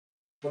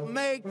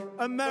Make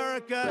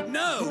America...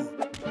 No!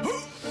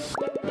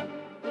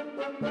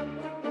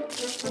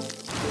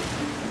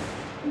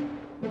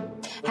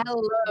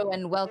 Hello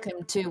and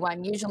welcome to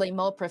Unusually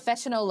More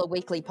Professional, a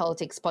weekly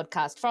politics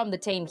podcast from the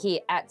team here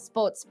at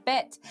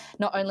Sportsbet.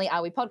 Not only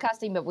are we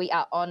podcasting, but we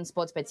are on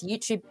Sportsbet's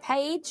YouTube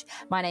page.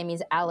 My name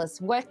is Alice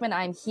Workman.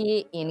 I'm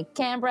here in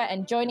Canberra,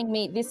 and joining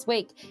me this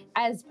week,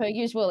 as per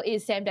usual,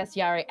 is Sam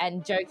Dastyari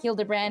and Joe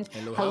Hildebrand.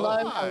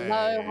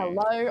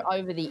 Hello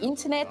over the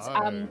internet.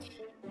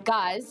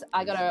 Guys,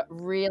 I got a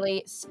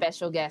really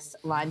special guest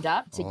lined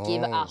up to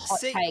give a hot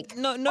take.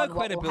 No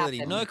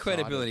credibility. No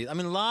credibility. I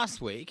mean,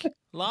 last week,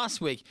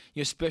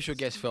 your special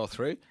guest fell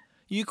through.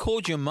 You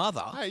called your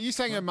mother. Hey, are you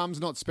saying her mum's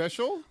not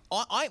special?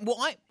 How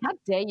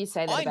dare you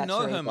say that I about know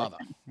Sheree her mother.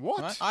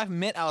 What? Right? I've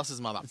met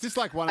Alice's mother. Is this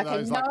like one of Okay,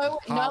 those no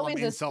Harlem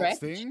is a insults stretch.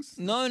 things?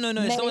 No. No,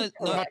 We're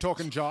not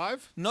talking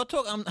jive? Not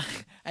talk.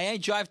 I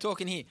ain't jive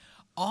talking here.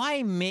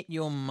 I met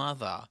your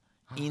mother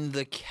in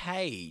the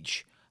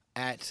cage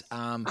at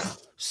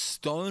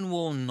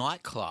Stonewall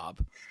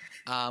nightclub,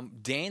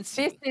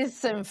 dancing. This is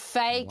some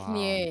fake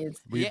news.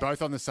 Were you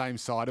both on the same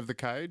side of the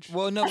cage?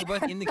 Well, no, we're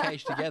both in the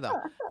cage together,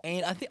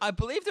 and I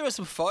believe there are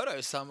some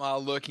photos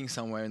lurking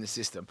somewhere in the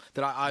system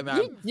that I'm.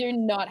 You do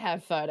not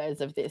have photos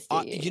of this,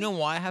 do you? You know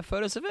why I have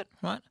photos of it,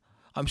 right?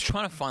 I'm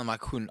trying to find them. I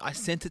couldn't. I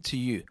sent it to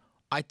you.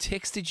 I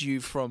texted you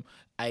from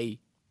a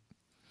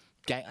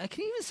gay. I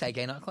can even say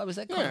gay nightclub. Is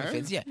that kind of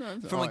offense? Yeah, no,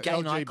 from a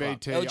gay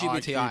nightclub.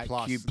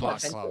 LGBTIQ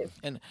plus.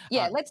 And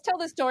let's tell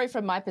the story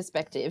from my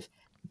perspective.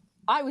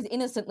 I was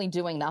innocently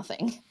doing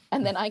nothing,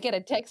 and then I get a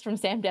text from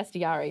Sam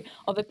Dastyari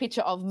of a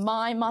picture of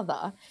my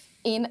mother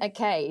in a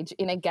cage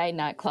in a gay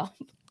nightclub.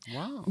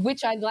 Wow.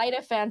 Which I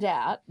later found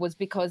out was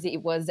because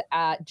it was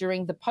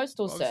during the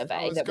postal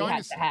survey that we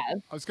had to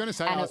have. I was going to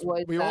say, and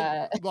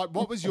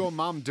what was your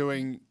mum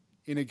doing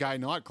in a gay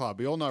nightclub?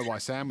 We all know why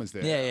Sam was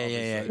there.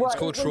 Yeah. Well, it's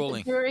called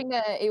trawling.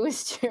 It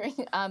was during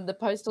the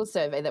postal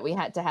survey that we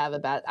had to have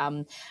about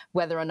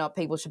whether or not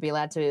people should be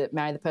allowed to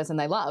marry the person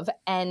they love.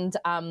 And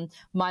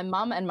my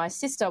mum and my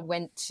sister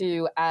went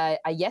to a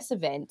Yes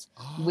event,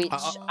 which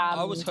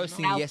I was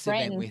hosting a Yes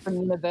event with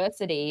from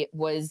university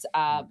was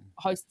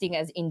hosting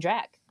as in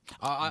drag.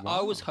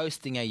 I was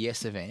hosting a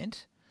Yes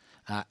event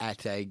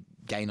at a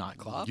gay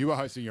nightclub. You were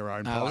hosting your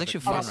own I was actually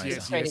a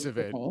fundraiser. Yes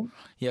event.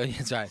 Yeah,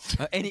 that's right.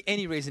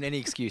 Any reason, any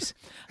excuse.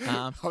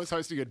 I was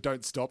hosting a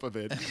Don't Stop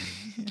event.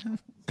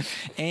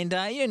 And,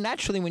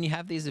 naturally when you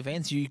have these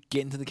events, you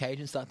get into the cage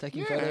and start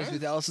taking photos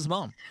with Alice's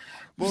mum.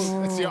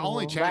 Well, it's your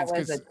only chance. That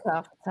was a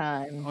tough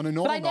time. On a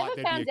normal but I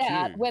never found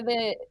out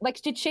whether,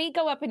 did she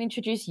go up and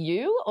introduce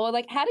you? Or,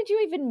 how did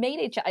you even meet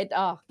each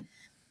other?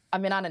 I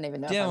mean, I don't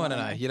even know. You don't want to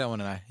know. You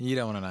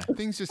don't want to know.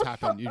 Things just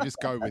happen. You just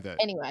go with it.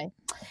 Anyway,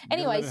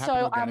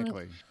 so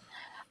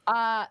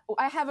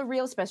I have a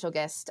real special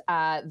guest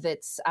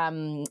that's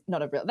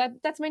not a real.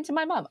 That's meant to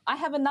my mum. I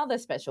have another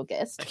special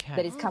guest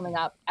that is coming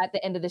up at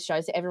the end of the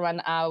show, so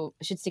everyone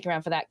should stick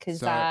around for that.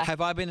 Because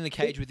have I been in a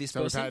cage with this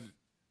person?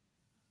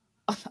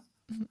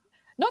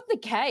 Not the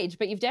cage,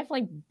 but you've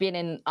definitely been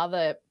in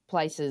other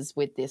places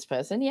with this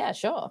person. Yeah,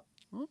 sure.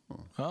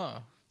 Oh.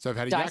 So I've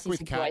had a yak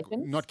with Cat,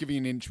 not giving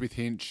an inch with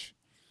Hinch.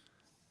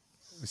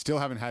 I still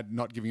haven't had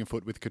not giving a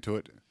foot with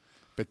Katut.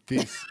 But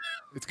this,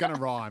 it's going to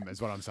rhyme is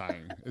what I'm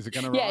saying. Is it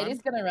going to rhyme? Yeah, it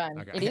is going to rhyme.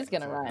 Okay. It is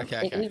going to rhyme.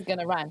 Okay. It is going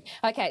to rhyme.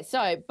 Okay,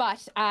 so,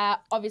 but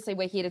obviously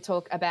we're here to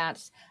talk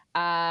about,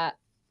 I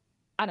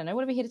don't know,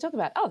 what are we here to talk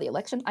about? Oh, the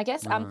election, I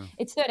guess.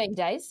 It's 13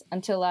 days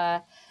until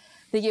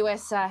the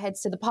US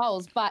heads to the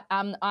polls. But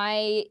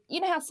you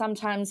know how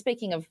sometimes,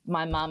 speaking of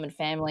my mum and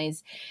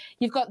families,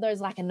 you've got those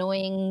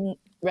annoying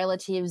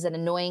relatives and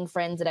annoying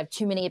friends that have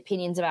too many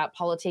opinions about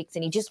politics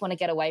and you just want to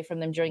get away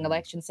from them during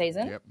election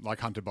season. Yep, like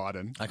Hunter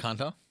Biden. Like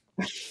Hunter?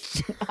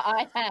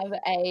 I have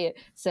a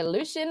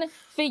solution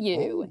for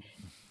you. Ooh.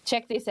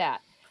 Check this out.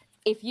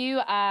 If you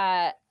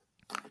have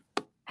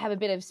a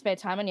bit of spare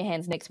time on your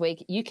hands next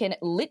week, you can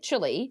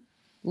literally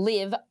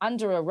live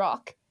under a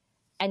rock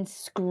and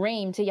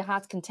scream to your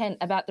heart's content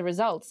about the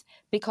results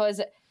because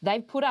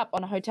they've put up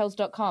on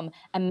Hotels.com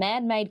a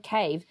man-made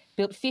cave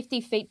built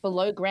 50 feet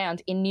below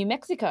ground in New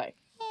Mexico.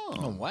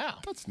 Oh, wow.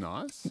 That's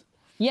nice.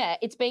 Yeah,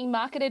 it's being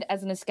marketed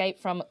as an escape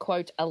from,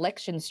 quote,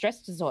 election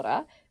stress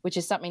disorder, which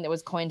is something that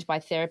was coined by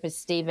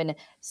therapist Stephen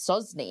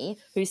Sosny,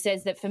 who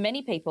says that for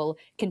many people,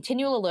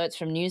 continual alerts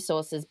from news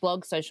sources,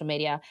 blogs, social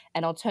media,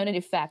 and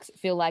alternative facts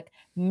feel like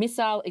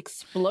missile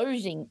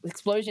explosions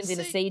in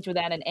a siege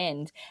without an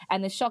end.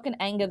 And the shock and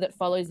anger that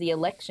follows the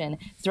election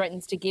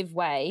threatens to give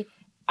way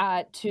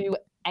to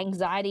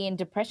anxiety and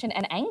depression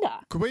and anger.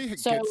 Could we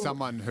get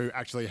someone who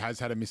actually has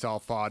had a missile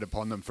fired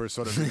upon them for a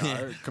sort of,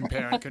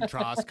 compare and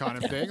contrast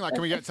kind of thing?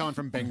 Can we get someone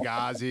from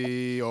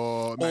Benghazi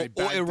or maybe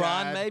Baghdad? Or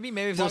Iran, maybe?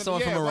 Maybe if there was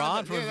someone from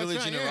Iran, from a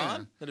village in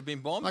Iran that had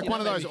been bombed.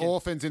 One of those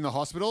orphans in the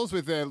hospitals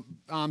with their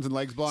arms and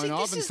legs blown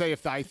off and see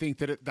if they think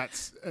that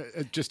that's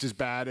just as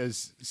bad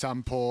as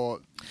some poor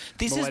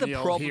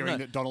millennial hearing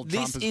that Donald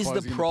Trump is closing the polls.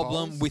 This is the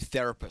problem with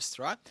therapists,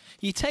 right?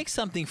 You take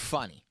something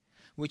funny,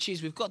 which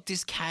is we've got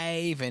this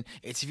cave, and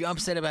it's if you're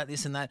upset about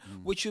this and that,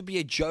 which would be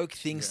a joke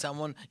thing.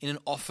 Someone in an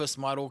office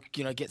might all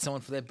get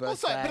someone for their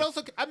birthday. But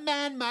also a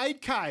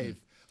man-made cave.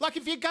 Like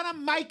if you're gonna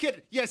make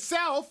it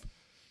yourself,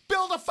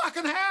 build a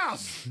fucking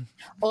house.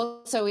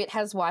 Also, it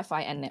has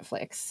Wi-Fi and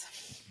Netflix.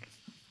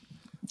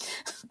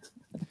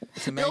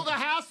 Build a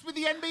house with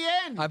the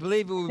NBN. I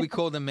believe it would be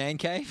called a man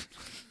cave.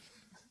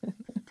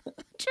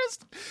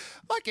 Just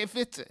like if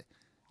it's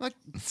like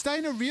stay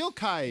in a real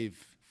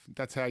cave.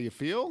 That's how you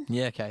feel.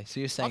 Yeah, okay. So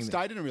you're saying I've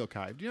stayed in a real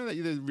cave. Do you know that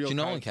there's real? Do you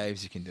know what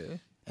caves you can do?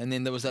 And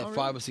then there was that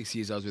 5 or 6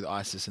 years I was with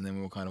ISIS, and then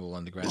we were kind of all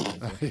underground.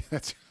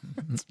 That's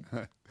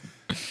right.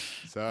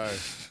 So,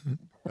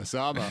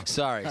 Osama.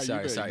 Sorry.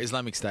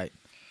 Islamic State.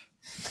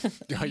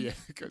 Oh yeah,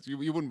 because you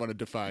wouldn't want to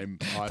defame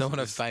ISIS. Don't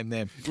want to defame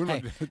them.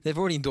 Hey, they've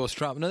already endorsed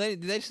Trump. No, they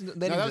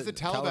that was the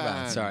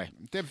Taliban. Sorry,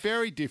 they're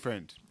very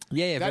different.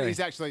 Yeah, that is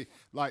actually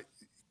like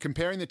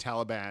comparing the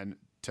Taliban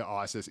to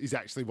ISIS is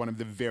actually one of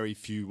the very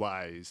few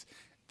ways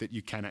that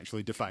you can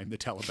actually defame the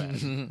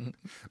Taliban.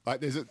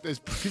 Like there's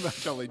pretty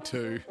much only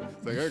two.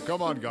 It's like, oh,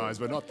 come on, guys,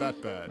 we're not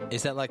that bad.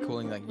 Is that like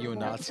calling like you a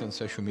Nazi on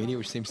social media,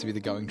 which seems to be the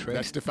going trend?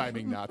 That's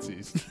defaming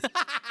Nazis.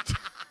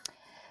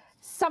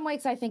 Some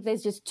weeks I think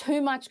there's just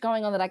too much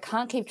going on that I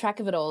can't keep track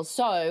of it all.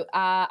 So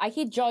I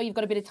hear, Joe, you've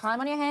got a bit of time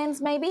on your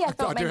hands, maybe? I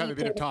do have a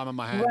bit of time on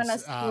my hands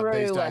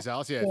these days,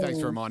 Alice. Yeah, thanks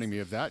for reminding me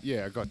of that.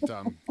 Yeah, I got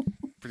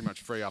pretty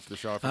much free after the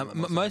show.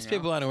 Most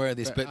people aren't aware of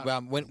this, but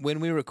when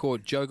we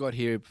record, Joe got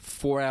here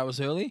 4 hours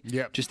early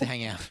just to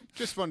hang out.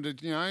 Just wanted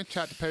to,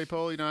 chat to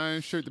people,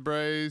 shoot the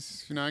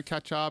breeze,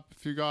 catch up, a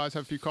few guys,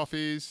 have a few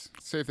coffees,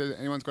 see if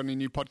anyone's got any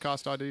new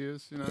podcast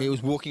ideas. He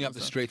was walking up the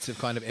streets of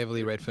kind of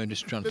Everleigh Redfern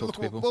just trying to talk to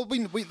people. Well,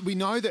 we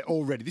know that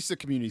already. This is a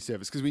community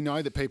service because we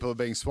know that people are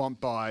being swamped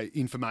by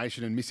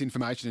information and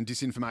misinformation and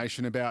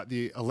disinformation about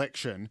the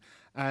election.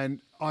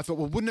 And I thought,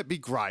 well, wouldn't it be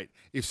great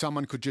if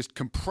someone could just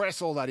compress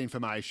all that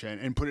information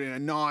and put it in a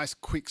nice,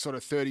 quick sort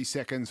of 30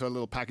 seconds or a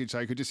little package so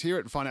you could just hear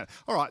it and find out,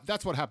 all right,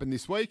 that's what happened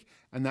this week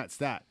and that's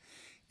that.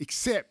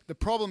 Except the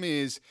problem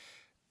is,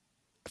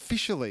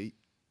 officially,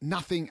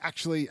 nothing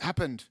actually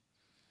happened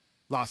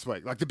last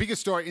week. Like the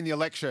biggest story in the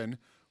election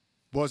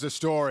was a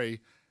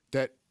story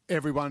that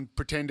everyone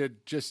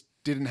pretended just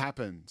didn't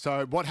happen.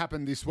 So what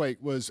happened this week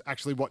was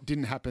actually what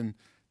didn't happen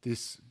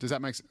does that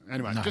make sense?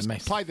 Anyway, no, just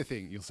play the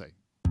thing, you'll see.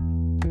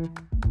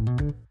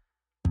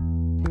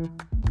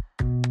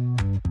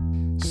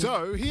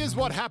 So, here's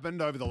what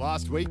happened over the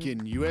last week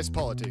in US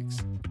politics.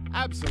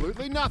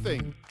 Absolutely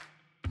nothing.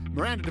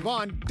 Miranda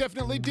Devine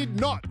definitely did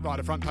not write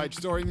a front-page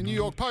story in the New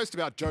York Post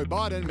about Joe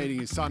Biden meeting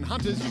his son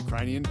Hunter's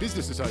Ukrainian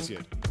business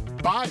associate.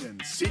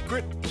 Biden's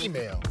secret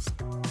emails.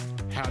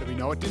 How do we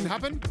know it didn't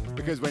happen?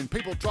 Because when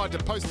people tried to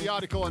post the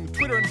article on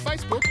Twitter and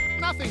Facebook,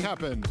 nothing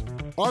happened.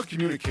 Our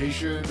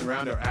communication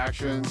around our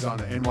actions on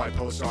the NY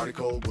Post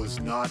article was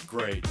not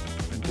great,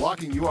 and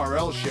blocking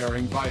URL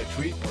sharing via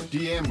tweet or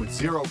DM with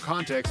zero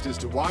context as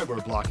to why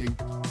we're blocking,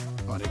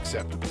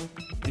 unacceptable.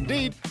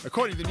 Indeed,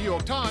 according to the New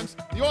York Times,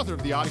 the author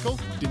of the article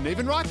didn't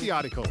even write the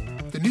article.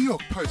 The New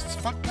York Post's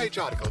front-page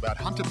article about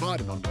Hunter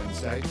Biden on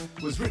Wednesday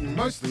was written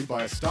mostly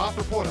by a staff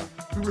reporter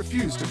who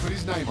refused to put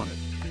his name on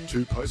it,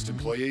 2 Post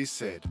employees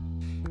said.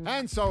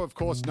 And so, of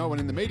course, no one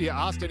in the media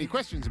asked any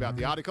questions about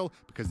the article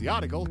because the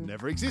article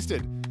never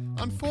existed.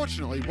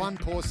 Unfortunately, one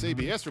poor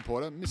CBS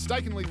reporter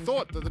mistakenly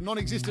thought that the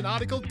non-existent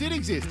article did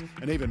exist,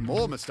 and even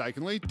more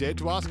mistakenly dared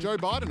to ask Joe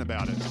Biden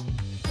about it.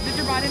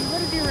 Mr. Biden,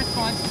 what is your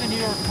response to the New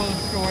York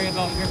Post story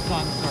about your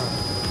son, sir?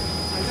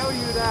 I know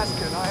you'd ask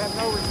it. I have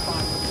no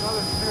response. It's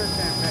another smear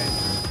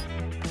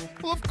campaign.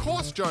 Well, of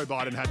course Joe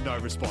Biden had no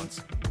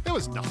response. There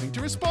was nothing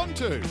to respond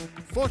to.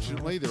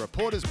 Fortunately, the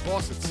reporter's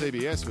boss at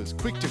CBS was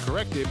quick to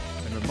correct him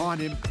and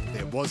remind him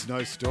there was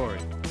no story.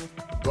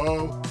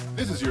 Bo,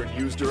 this is your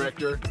news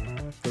director.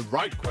 The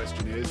right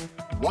question is,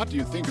 what do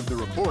you think of the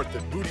report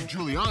that Rudy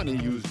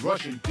Giuliani used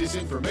Russian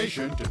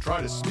disinformation to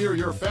try to smear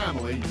your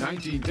family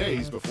 19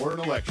 days before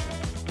an election?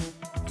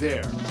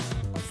 There.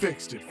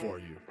 Fixed it for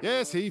you.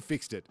 Yes, he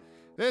fixed it.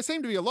 There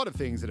seem to be a lot of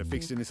things that are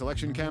fixed in this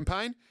election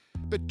campaign.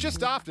 But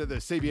just after the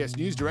CBS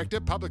news director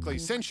publicly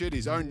censured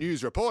his own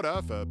news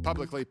reporter for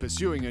publicly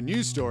pursuing a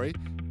news story,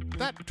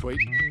 that tweet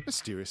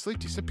mysteriously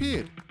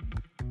disappeared.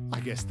 I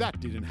guess that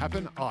didn't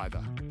happen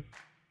either.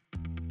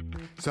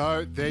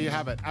 So there you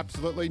have it.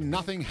 Absolutely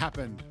nothing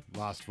happened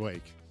last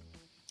week.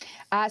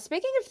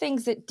 Speaking of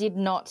things that did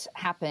not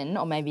happen,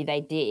 or maybe they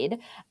did,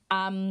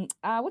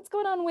 what's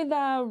going on with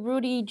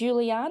Rudy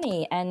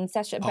Giuliani and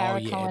Sacha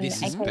Baron Cohen,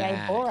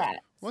 aka Borat?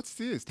 What's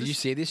this? Did you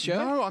see this show?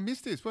 No, I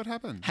missed this. What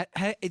happened?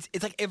 It's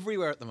like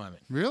everywhere at the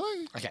moment.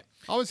 Really? Okay.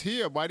 I was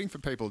here waiting for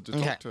people to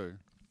talk to.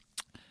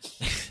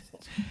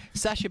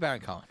 Sacha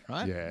Baron Cohen,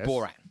 right? Yes.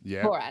 Borat.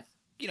 Yeah. Borat.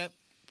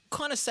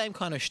 Kind of same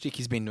kind of shtick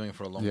he's been doing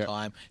for a long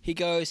time. He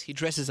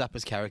dresses up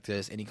as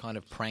characters and he kind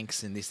of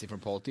pranks in these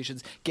different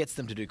politicians, gets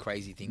them to do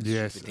crazy things.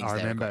 Yes, stupid things I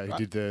remember. Right?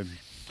 He did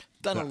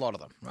Done a lot of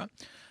them, right?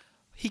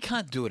 He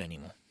can't do it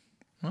anymore.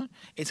 Right?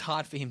 It's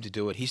hard for him to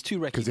do it. He's too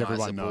recognisable.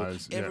 everyone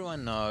knows, yeah.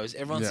 Everyone knows.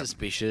 Everyone's Yeah.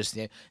 suspicious.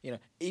 Yeah,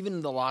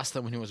 even the last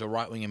time when he was a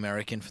right-wing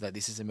American for that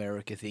 "This Is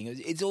America" thing,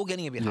 it's all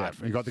getting a bit hard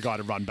for You him. got the guy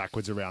to run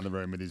backwards around the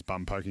room with his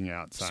bum poking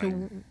out,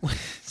 saying,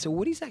 So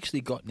what he's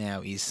actually got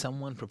now is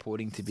someone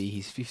purporting to be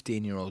his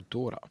 15-year-old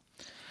daughter,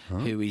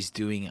 who is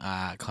doing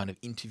kind of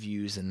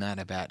interviews and that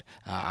about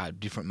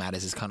different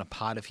matters as kind of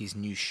part of his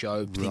new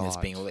show thing that's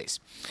being released.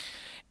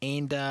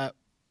 And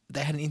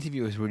they had an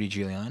interview with Rudy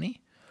Giuliani.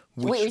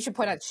 We should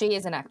point out she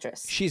is an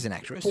actress. She's an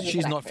actress. She is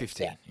She's an not actress,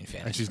 15, yeah. in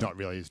fairness. and she's not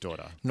really his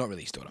daughter. Not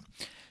really his daughter.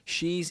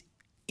 She's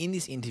in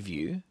this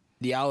interview.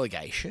 The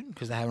allegation,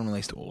 because they haven't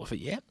released all of it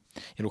yet,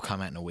 it'll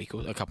come out in a week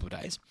or a couple of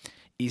days,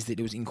 is that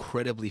it was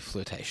incredibly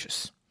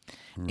flirtatious.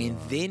 And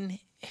then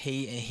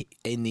he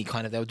in the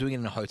kind of, they were doing it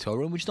in a hotel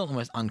room, which is not the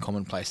most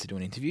uncommon place to do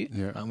an interview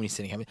when he's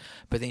sitting up.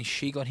 But then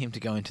she got him to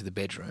go into the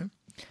bedroom,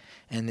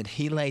 and then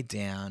he laid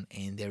down,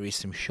 and there is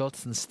some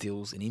shots and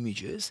stills and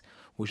images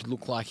which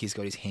look like he's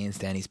got his hands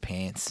down his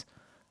pants,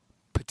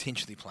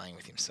 potentially playing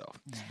with himself.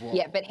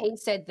 Yeah, but he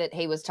said that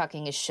he was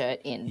tucking his shirt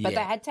in. But Yeah.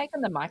 they had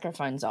taken the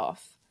microphones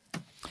off.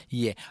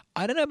 Yeah,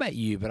 I don't know about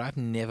you, but I've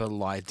never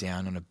lied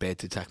down on a bed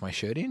to tuck my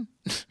shirt in.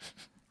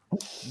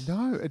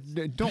 No,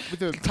 not with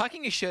the.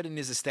 Tucking a shirt in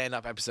is a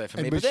stand-up episode for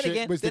And me. was But then she-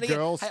 again, was the then again,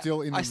 girl hey,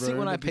 still in the I sit room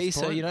when I at this pee,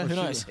 so point? who Was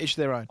knows? she- Each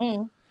their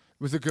own.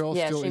 Was the girl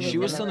Yeah, still she in was She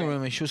was in still in the the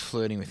room and she was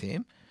flirting with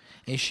him,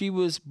 and she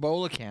was, by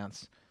all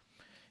accounts,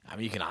 I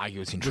mean, you can argue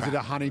it's in Was trap. it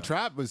a honey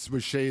trap? Was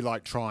she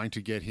like trying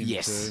to get him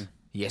Yes. to?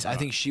 Yes, I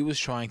think she was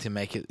trying to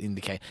make it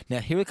indicate. Now,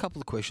 here are a couple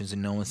of questions that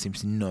no one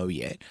seems to know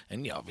yet,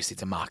 and obviously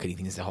it's a marketing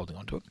thing, so they're holding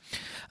on to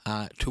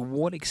it. To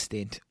what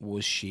extent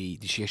did she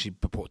actually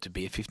purport to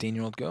be a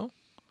 15-year-old girl?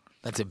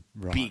 That's a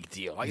big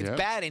deal. Like, Yeah. it's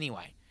bad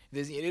anyway.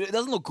 It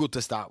doesn't look good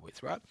to start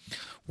with, right?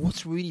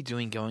 What's Rudy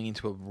doing going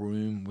into a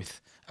room with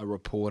a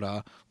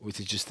reporter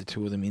with just the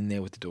two of them in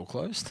there with the door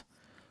closed,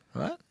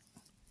 right?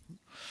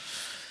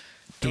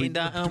 Do we What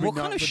know kind of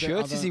that there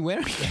shirts is he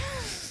wearing?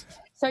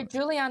 So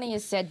Giuliani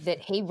has said that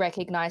he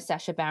recognised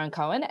Sacha Baron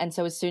Cohen, and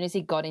so as soon as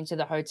he got into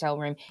the hotel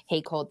room,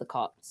 he called the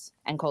cops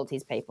and called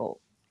his people,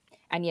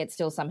 and yet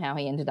still somehow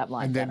he ended up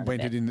lying And down then on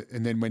went the bed. in.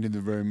 And then went in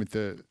the room with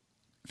the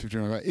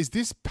 15-year-old. Is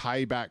this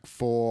payback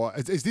for?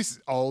 Is this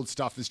old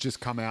stuff that's just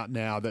come out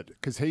now? That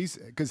because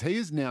he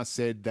has now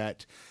said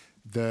that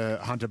the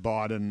Hunter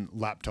Biden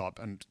laptop,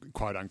 and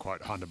quote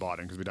unquote Hunter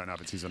Biden, because we don't know if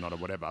it's his or not or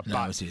whatever, No,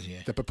 but it's his, yeah.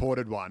 the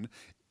purported one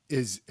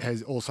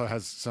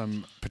has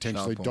some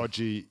potentially Child porn.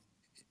 dodgy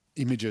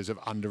images of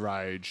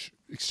underage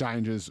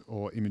exchanges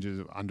or images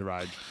of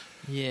underage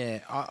Yeah,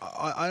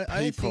 I don't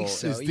people. think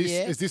so.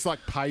 Is this like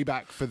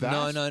payback for that?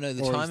 No.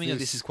 The Or timing of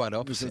this is quite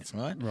opposite, it-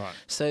 right? Right.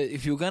 So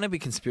if you're going to be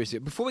conspiracy,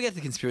 before we get to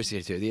the conspiracy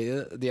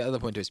theory, the other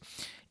point is,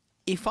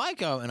 if I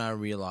go and I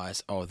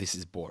realise, oh, this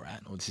is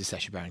Borat or this is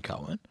Sacha Baron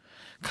Cohen,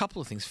 a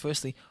couple of things.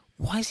 Firstly,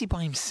 why is he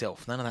by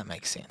himself? None of that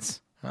makes sense,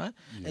 right?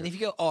 And if you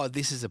go, oh,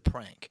 this is a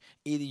prank,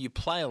 either you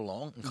play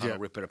along and kind Yeah.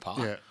 of rip it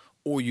apart, Yeah.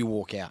 or you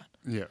walk out.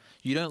 Yeah.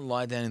 You don't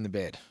lie down in the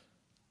bed.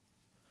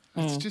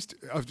 It's just,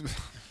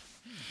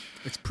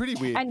 it's pretty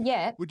weird. And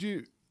yet- would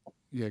you?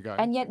 Yeah, go.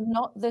 And yet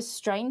not the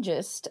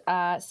strangest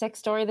sex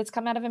story that's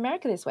come out of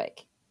America this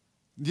week.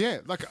 Yeah,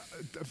 like,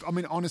 I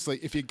mean, honestly,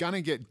 if you're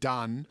gonna get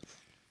done,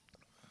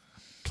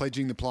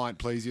 pledging the pliant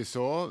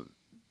plesiosaur,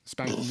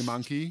 spanking the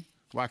monkey,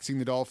 waxing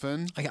the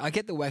dolphin, I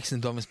get the wax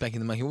and dolphin spanking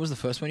the monkey. What was the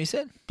first one you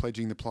said?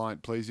 pledging the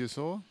pliant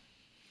plesiosaur.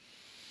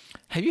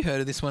 Have you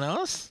heard of this one,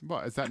 Alice?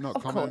 What is that not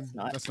Of common? course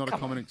not. That's not a Come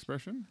common on.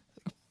 expression.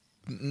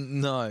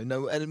 No.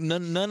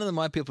 None of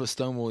my people are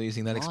Stonewall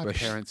using that My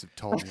expression. parents have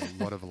told me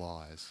a lot of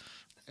lies.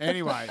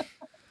 Anyway,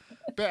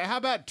 but how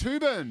about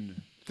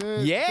Tubin?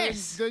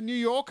 Yes. The New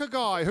Yorker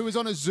guy who was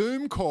on a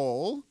Zoom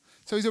call.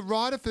 So he's a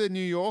writer for the New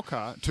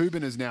Yorker.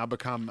 Tubin has now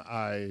become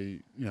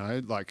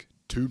like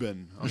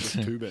Tubin. I'm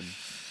just Tubin.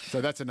 So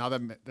that's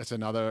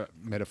another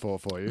metaphor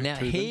for you. Now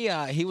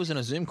Tubin. he was on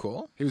a Zoom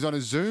call. He was on a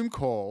Zoom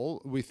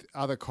call with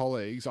other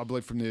colleagues, I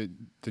believe from the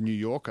New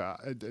Yorker,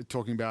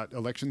 talking about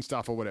election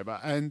stuff or whatever.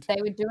 And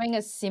They were doing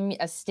Oh, God, I'm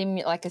gonna Simulate.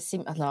 get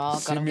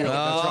That's it.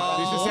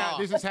 right.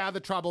 This is how the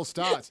trouble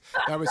starts.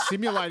 They were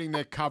simulating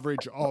their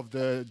coverage of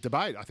the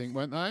debate, I think,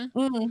 weren't they?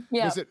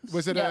 Yeah.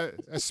 Was it Yeah.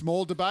 a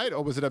small debate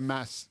or was it a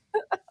mass?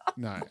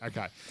 No.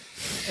 Okay.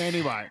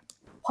 Anyway,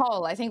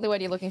 Poll. I think the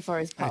word you're looking for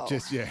is poll.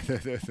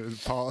 the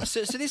poll.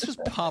 So this was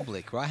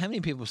public, right? How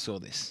many people saw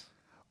this?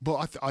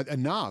 Well,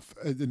 enough,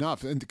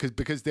 and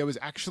because there was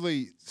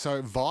actually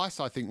Vice,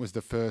 I think, was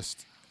the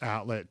first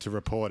outlet to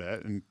report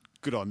it, and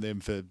good on them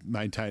for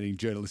maintaining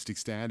journalistic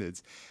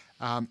standards.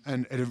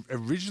 And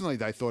originally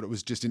they thought it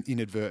was just an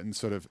inadvertent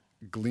sort of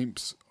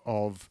glimpse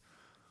of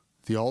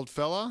the old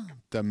fella,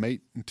 the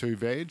meat and two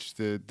veg,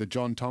 the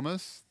John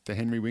Thomas, the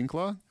Henry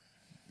Winkler.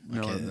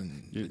 No,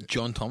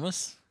 John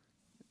Thomas.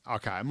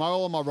 okay,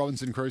 all of my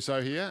Robinson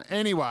Crusoe here.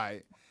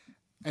 Anyway.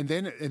 And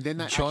then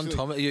that John actually,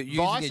 Thomas- you're using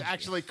Vice a-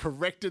 actually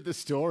corrected the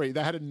story.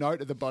 They had a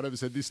note at the bottom that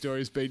said this story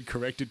has been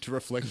corrected to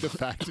reflect the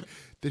fact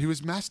that he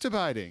was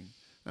masturbating.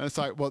 And it's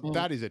like, well,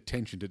 that is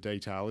attention to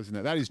detail, isn't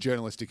it? That is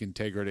journalistic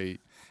integrity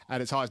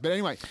at its highest. But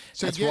anyway,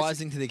 so That's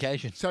rising to the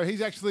occasion. So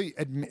he's actually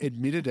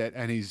admitted it,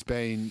 and he's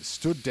been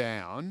stood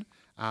down.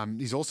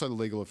 He's also the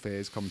legal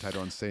affairs commentator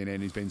on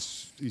CNN.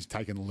 He's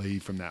taken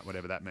leave from that,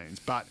 whatever that means.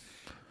 But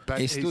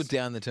He stood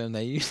down the term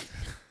they used.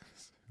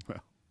 Well,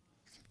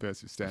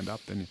 first you stand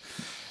up, then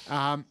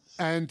you.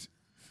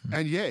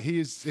 And yeah,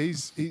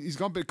 he's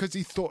gone because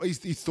he thought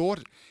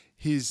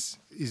his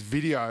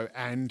video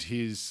and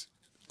his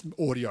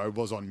audio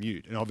was on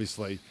mute, and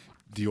obviously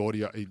the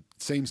audio, it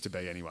seems to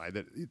be anyway,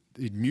 that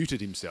he'd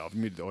muted himself,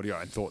 muted the audio,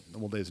 and thought,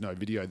 well, there's no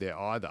video there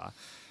either,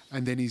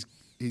 and then he's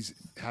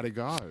had to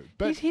go.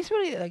 But He's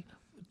really like,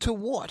 to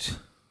what?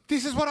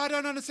 this is what I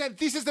don't understand.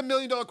 This is the $1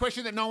 million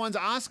question that no one's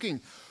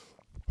asking.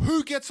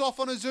 Who gets off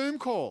on a Zoom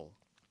call?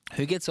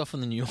 Who gets off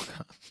on the New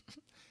Yorker?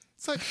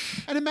 It's like,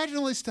 and imagine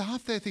all these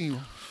staff there thinking,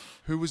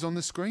 who was on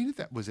the screen?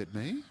 Was it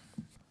me?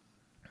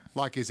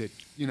 Like, is it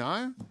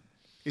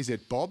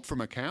Bob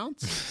from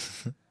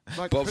accounts?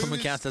 Like, Bob from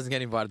accounts doesn't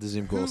get invited to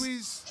Zoom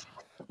calls.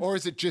 Or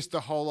is it just the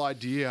whole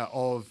idea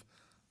of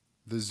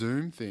the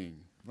Zoom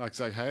thing? Like,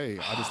 say, hey,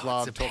 I just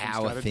love It's a talking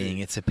power strategy. thing.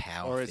 It's a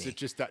power Or is thing. it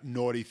just that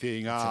naughty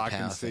thing? a I can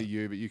power see thing.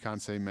 you, but you can't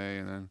see me.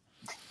 And then,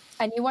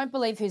 And you won't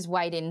believe who's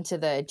weighed into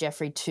the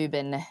Jeffrey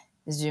Toobin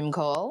Zoom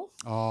call.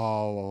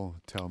 oh, well,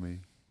 tell me.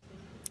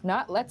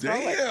 No, let's roll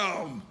it.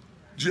 Damn,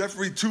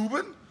 Jeffrey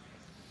Toobin.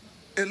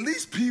 At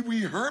least Pee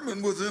Wee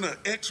Herman was in an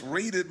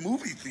X-rated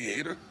movie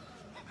theater.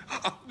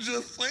 I'm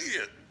just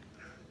saying.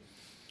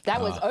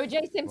 That was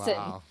O.J. Simpson.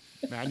 Wow.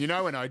 Man, you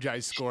know when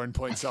OJ's scoring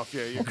points off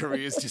you, your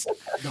career's just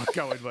not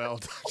going well.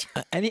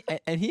 And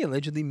he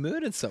allegedly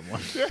murdered someone.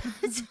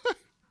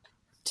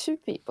 Two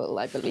people,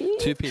 I believe.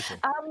 Two people.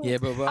 Yeah,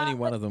 but only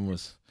one of them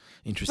was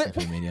interesting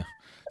for the media.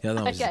 The other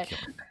one was Okay.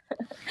 just a killer.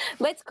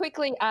 Let's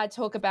quickly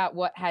talk about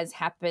what has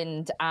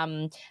happened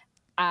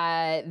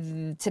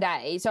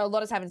today. So a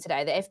lot has happened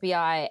today. The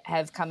FBI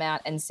have come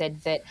out and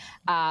said that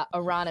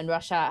Iran and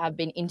Russia have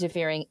been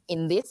interfering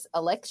in this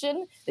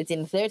election that's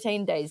in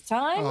 13 days'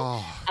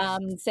 time,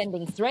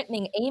 sending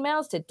threatening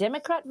emails to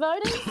Democrat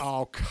voters.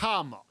 Oh,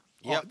 come on.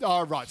 Yep.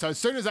 Oh, right. So as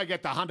soon as they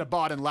get the Hunter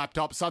Biden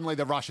laptop, suddenly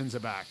the Russians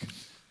are back.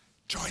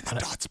 Join the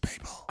dots,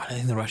 people. I don't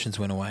think the Russians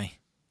went away.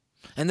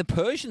 And the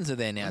Persians are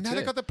there now, And now too.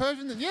 they got the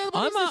Persians. Yeah, what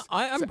I'm is this?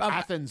 I'm It's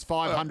Athens,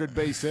 500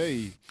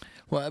 BC.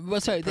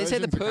 well, sorry, they say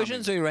the Persians are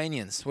Persians or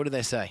Iranians? What do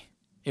they say?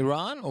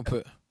 Iran or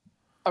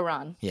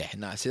Iran. Yeah,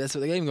 no. See, that's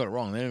what they even got it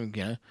wrong. They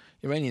don't,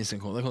 Iranians they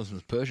call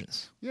them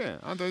Persians. Yeah,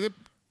 aren't they?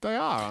 They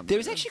are, aren't There they?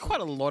 is actually quite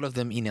a lot of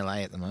them in LA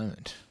at the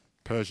moment.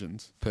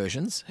 Persians.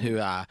 Persians who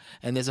are,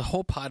 and there's a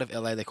whole part of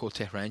LA they call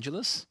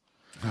Tehrangeles,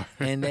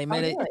 and they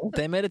made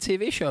a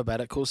TV show about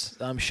it called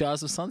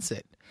Shahs of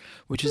Sunset,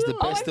 which is the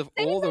best I've of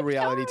seen all the the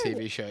reality show.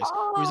 TV shows.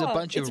 It was a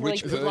bunch it's of really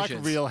rich good. Is it like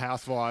Persians. Real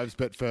Housewives,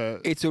 but for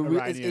It's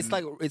Iranian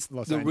it's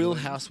Los the Real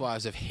Angeles?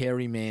 Housewives of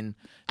hairy men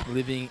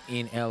living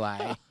in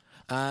LA.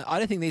 I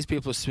don't think these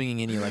people are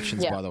swinging any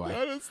elections, Yeah. by the way.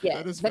 Yeah,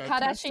 That is the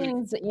fantastic.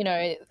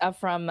 Kardashians, are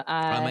from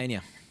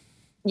Armenia.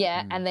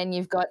 yeah, and then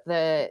you've got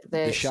the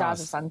Shahs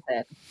Shahs. of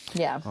Sunset.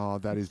 Yeah. Oh,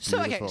 that is So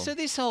beautiful. okay, so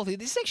this whole thing,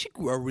 this is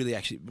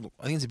actually look,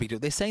 I think it's a big deal.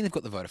 They're saying they've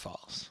got the voter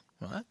files,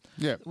 right?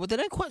 Yeah. What they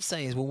don't quite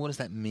say is, well, what does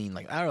that mean?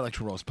 Like our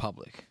electoral roll is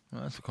public,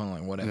 right? So kind of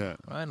like whatever,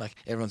 Yeah. right? Like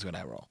everyone's got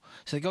our roll,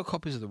 so they got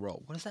copies of the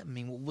roll. What does that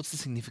mean? What's the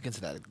significance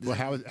of that? Well,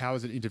 how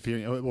is it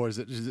interfering? Or is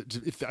it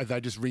are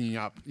they just ringing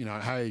up,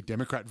 hey,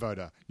 Democrat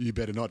voter, you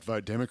better not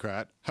vote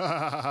Democrat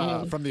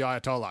from the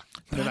Ayatollah.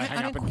 But Then they I hang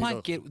up don't and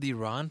quite get the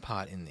Iran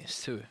part in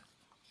this too.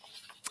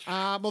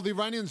 Well, the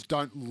Iranians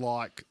don't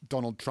like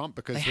Donald Trump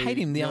because They he hate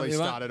him. nearly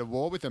Iran- started a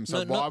war with them.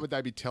 So No, why not- would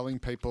they be telling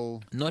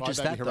people? Not why just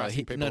would they that be though.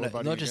 harassing people who are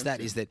voting Not just that.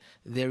 against Is him?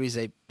 that there is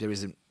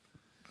a.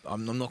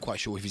 I'm not quite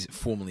sure if he's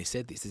formally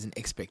said this. There's an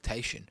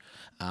expectation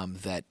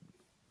that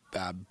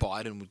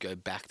Biden would go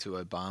back to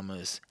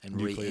Obama's and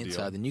Nuclear re-enter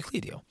deal. the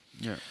nuclear deal.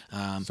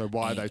 Yeah. So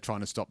why are they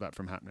trying to stop that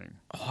from happening?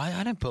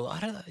 I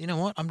don't. You know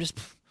what? I'm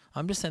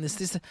just saying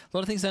this. A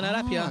lot of things don't add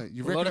up here.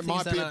 You A lot reckon of it things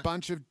might be don't a add-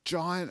 bunch of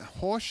giant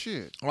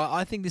horseshit? Well,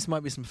 I think this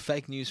might be some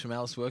fake news from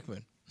Alice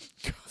Workman.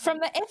 From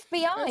the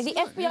FBI. The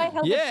FBI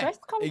held a Yeah, press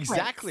conference.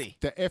 exactly.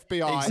 The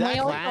FBI Exactly. We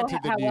all planted saw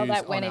the how news well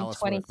that on went in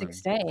Alice Workman.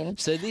 2016.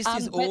 So this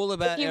is But all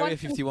about if you Area want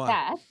some 51.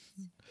 stats-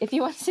 If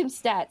you want some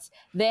stats,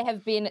 there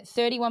have been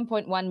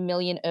 31.1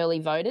 million early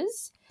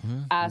voters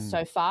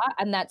so far,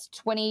 and that's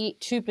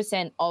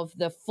 22% of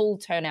the full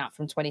turnout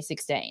from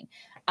 2016.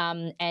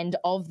 And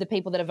of the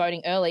people that are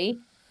voting early,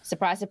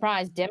 surprise,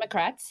 surprise,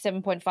 Democrats,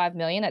 7.5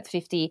 million, that's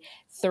 53%,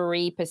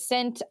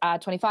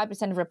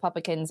 25% of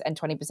Republicans, and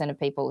 20% of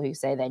people who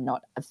say they're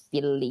not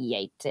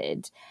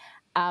affiliated.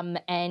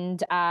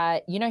 And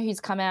you know who's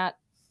come out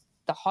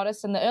the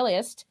hottest and the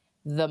earliest?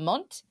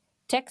 Vermont,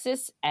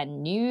 Texas,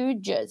 and New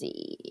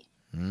Jersey.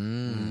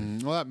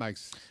 Well, that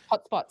makes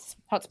Hot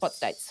spot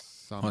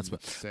states. some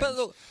Hotspot. sense. But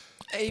look,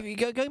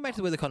 Going back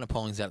to where the kind of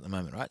polling's at the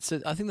moment, right?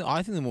 So I think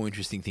the more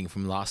interesting thing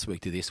from last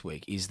week to this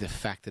week is the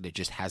fact that it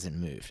just hasn't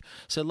moved.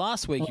 So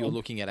last week you were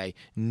looking at a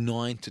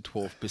 9 to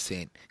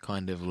 12%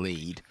 kind of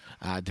lead,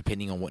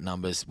 depending on what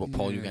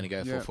poll you're going to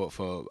go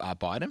for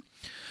Biden.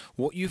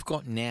 What you've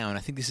got now, and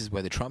I think this is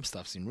where the Trump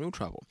stuff's in real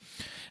trouble.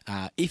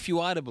 If you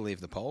are to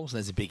believe the polls,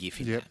 there's a big if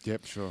in that.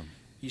 Yep, sure.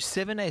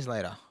 7 days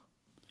later,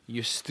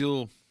 you're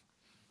still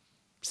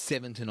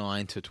 7 to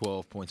 9 to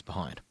 12 points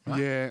behind,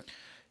 right? Yeah.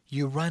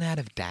 You run out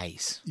of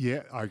days.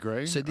 Yeah, I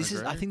agree. So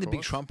I think the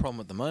big Trump problem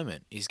at the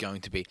moment is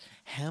going to be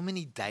how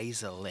many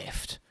days are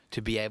left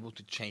to be able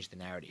to change the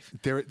narrative.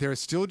 There are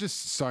still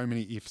just so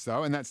many ifs,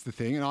 though, and that's the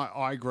thing. And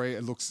I agree.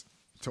 It looks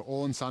to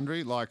all and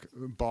sundry like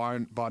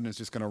Biden is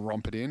just going to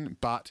romp it in.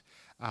 But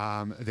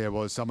there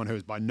was someone who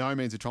was by no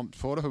means a Trump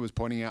supporter who was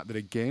pointing out that,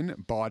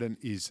 again, Biden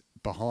is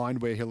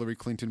behind where Hillary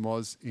Clinton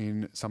was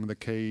in some of the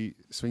key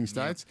swing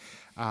states.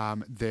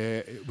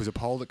 There was a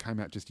poll that came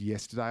out just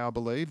yesterday, I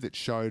believe, that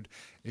showed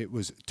it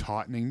was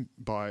tightening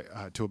by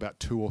to about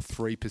 2 or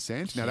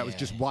 3%. Now, that was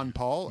just one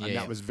poll, and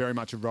that was very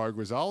much a rogue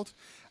result.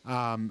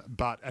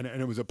 But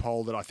it was a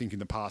poll that I think in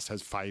the past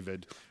has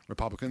favoured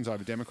Republicans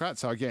over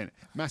Democrats. So, again,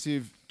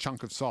 massive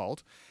chunk of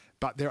salt.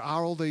 But there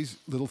are all these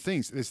little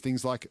things. There's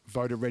things like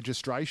voter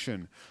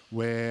registration,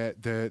 where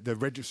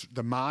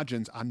the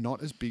margins are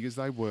not as big as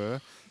they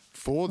were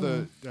for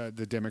the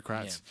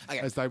Democrats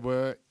as they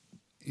were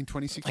in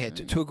 2016.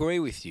 Okay, to agree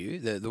with you,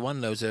 the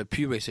one, there was a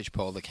Pew Research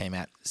poll that came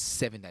out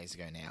 7 days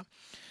ago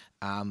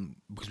now,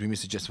 because we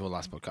missed it just for the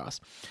last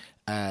podcast,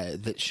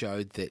 that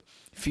showed that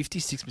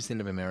 56%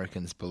 of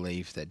Americans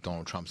believe that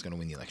Donald Trump's going to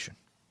win the election.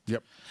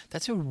 Yep.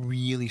 That's a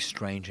really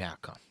strange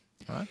outcome,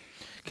 right?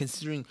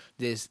 Considering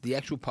there's the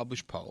actual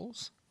published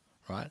polls,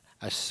 right,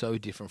 are so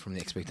different from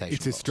the expectation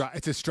polls.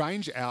 It's a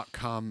strange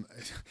outcome.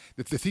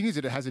 The thing is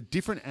that it has a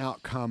different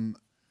outcome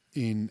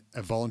in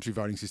a voluntary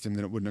voting system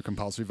than it would in a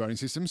compulsory voting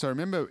system. So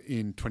remember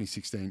in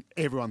 2016,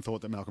 everyone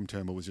thought that Malcolm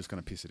Turnbull was just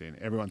going to piss it in.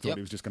 Everyone thought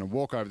he was just going to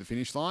walk over the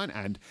finish line,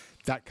 and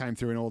that came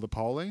through in all the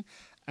polling.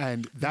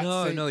 And that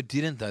no, it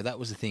didn't though. That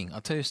was the thing.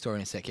 I'll tell you a story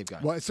in a sec. Keep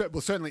going. Well,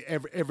 certainly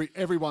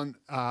everyone.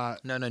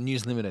 No,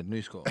 News Limited,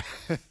 News Corp.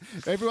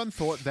 Everyone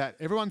thought. I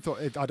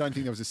don't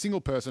think there was a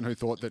single person who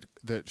thought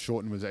that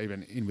Shorten was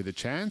even in with a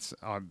chance.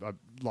 I'd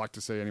like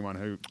to see anyone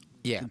who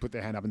can put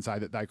their hand up and say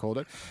that they called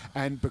it.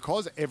 And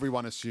because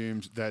everyone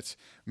assumed that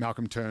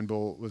Malcolm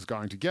Turnbull was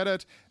going to get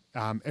it,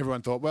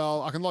 everyone thought,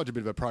 well, I can lodge a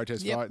bit of a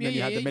protest vote. And then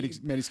you had the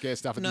Mediscare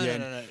stuff at the end.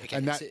 No. Okay.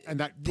 And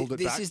that pulled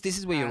it back. This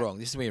is where you're wrong.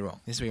 This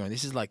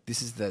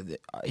is the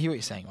I hear what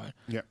you're saying, right?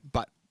 Yeah.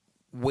 But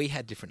we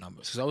had different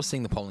numbers because I was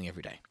seeing the polling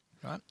every day,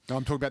 right? No,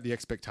 I'm talking about the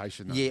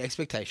expectation, though. Yeah,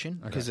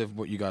 expectation because of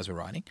what you guys were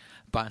writing.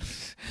 But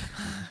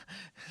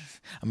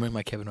I'm wearing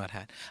my Kevin White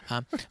hat.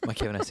 My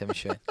Kevin 07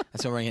 shirt.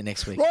 That's what I'm wearing it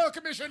next week. Royal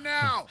Commission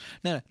now!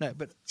 No.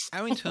 But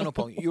our internal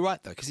polling, you're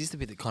right, though, because this is the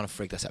bit that kind of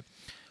freaked us out.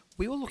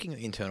 We were looking at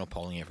internal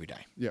polling every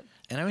day. Yep.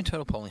 And our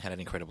internal polling had an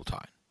incredible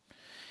tight.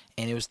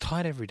 And it was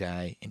tight every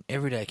day, and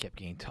every day it kept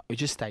getting tight. It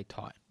just stayed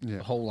tight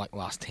the whole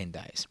last 10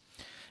 days.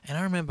 And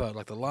I remember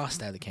the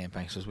last day of the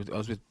campaign, so I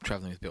was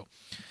travelling with Bill,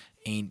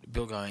 and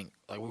Bill going,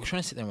 we were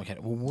trying to sit there and work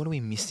out, well, what are we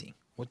missing?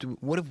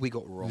 What have we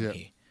got wrong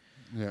here?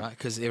 Yeah. Right?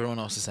 Because everyone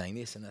else is saying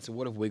this and that. So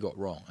what have we got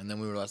wrong? And then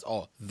we realised,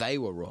 they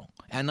were wrong.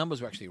 Our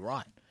numbers were actually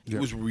right. It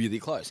was really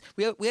close.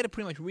 We had it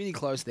pretty much really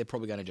close. They're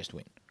probably going to just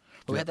win.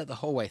 But we had that the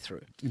whole way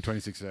through. In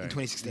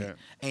 2016. Yeah.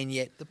 And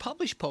yet the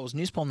published polls,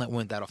 news polls that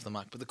weren't that off the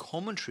mark, but the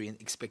commentary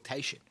and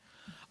expectation.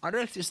 I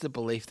don't know if it's the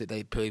belief that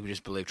people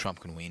just believe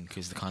Trump can win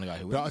because the kind of guy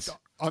who wins.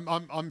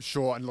 I'm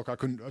sure, and look, I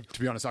couldn't. To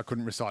be honest, I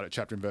couldn't recite it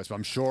chapter and verse, but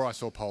I'm sure I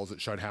saw polls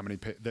that showed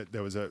that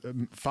there was a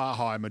far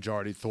higher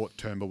majority thought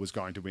Turnbull was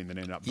going to win than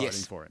ended up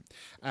voting for him,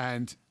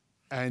 and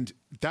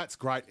that's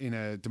great in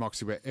a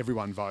democracy where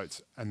everyone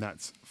votes, and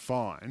that's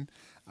fine.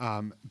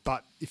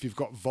 But if you've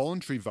got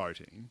voluntary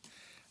voting,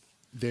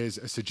 there's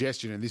a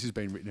suggestion, and this has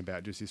been written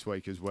about just this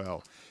week as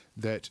well,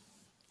 that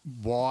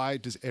why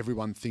does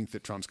everyone think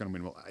that Trump's going to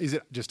win? Well, is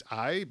it just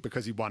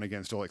because he won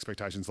against all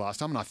expectations last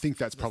time? And I think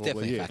that's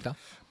probably it.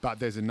 But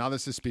there's another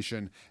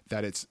suspicion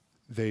that it's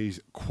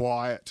these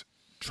quiet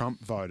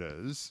Trump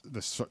voters,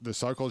 the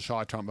so-called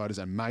shy Trump voters,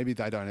 and maybe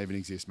they don't even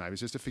exist, maybe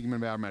it's just a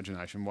figment of our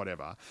imagination,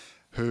 whatever,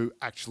 who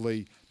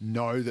actually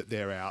know that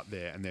they're out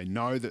there and they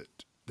know that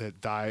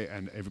they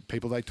and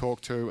people they talk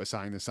to are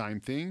saying the same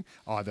thing.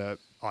 Either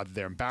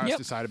they're embarrassed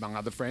to say it among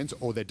other friends,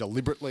 or they're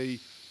deliberately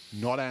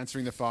not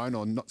answering the phone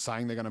or not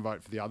saying they're going to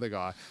vote for the other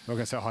guy. They're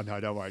going to say, oh, no,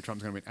 don't worry,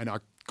 Trump's going to win. And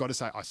I've got to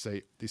say, I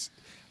see this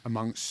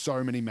among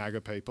so many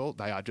MAGA people.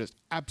 They are just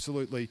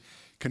absolutely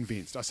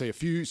convinced. I see a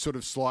few sort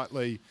of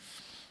slightly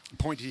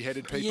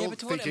pointy-headed people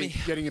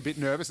getting a bit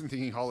nervous and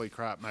thinking, holy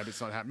crap, maybe it's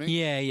not happening.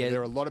 Yeah.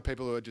 There are a lot of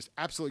people who are just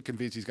absolutely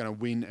convinced he's going to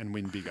win and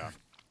win bigger.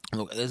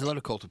 Look, there's a lot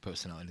of cult of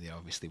personality there,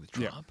 obviously, with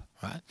Trump,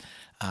 right?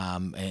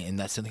 And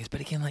that's something.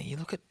 But again, you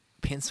look at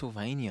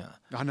Pennsylvania.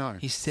 I know.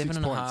 He's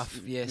 7.5.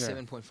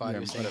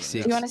 7.5. 6. Do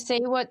you want to see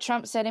what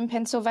Trump said in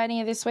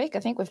Pennsylvania this week? I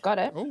think we've got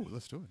it. Oh,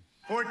 let's do it.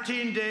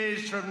 14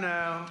 days from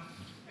now,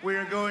 we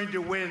are going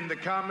to win the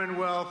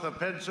Commonwealth of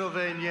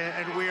Pennsylvania,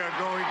 and we are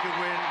going to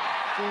win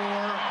 4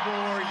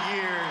 more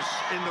years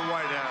in the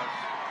White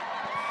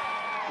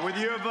House. With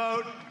your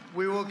vote,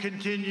 we will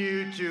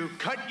continue to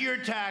cut your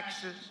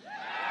taxes,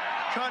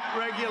 cut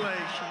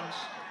regulations,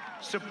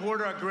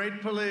 support our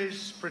great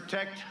police,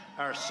 protect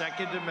our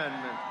Second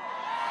Amendment,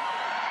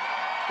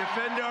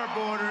 defend our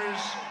borders,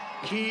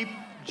 keep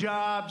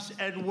jobs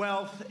and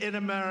wealth in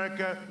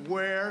America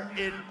where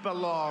it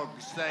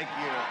belongs. Thank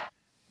you.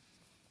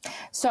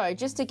 So,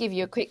 just to give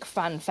you a quick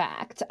fun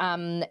fact,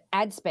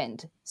 ad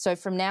spend. So,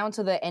 from now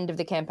until the end of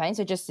the campaign,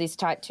 so just this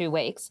tight 2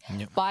 weeks,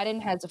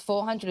 Biden has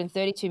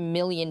 $432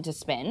 million to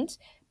spend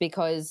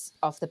because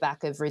off the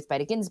back of Ruth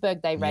Bader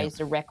Ginsburg, they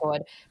raised a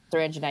record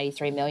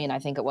 $383 million, I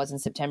think it was in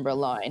September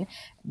alone.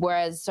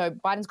 Whereas, so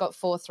Biden's got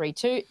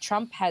 432,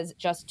 Trump has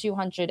just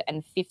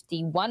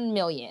 $251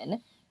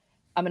 million.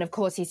 I mean, of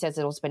course, he says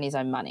he'll spend his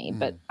own money,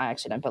 but I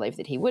actually don't believe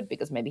that he would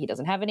because maybe he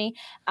doesn't have any.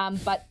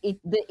 But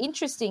the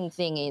interesting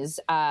thing is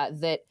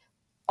that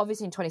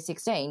obviously in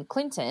 2016,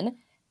 Clinton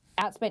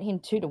outspent him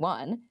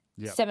 2-1,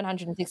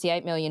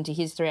 $768 million to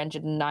his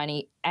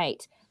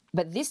 $398.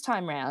 But this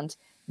time round,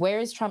 where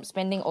is Trump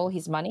spending all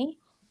his money?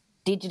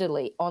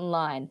 Digitally,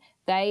 online.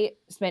 They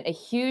spent a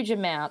huge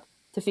amount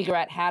to figure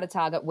out how to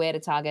target, where to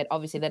target.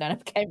 Obviously, they don't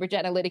have Cambridge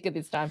Analytica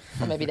this time,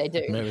 or maybe they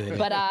do.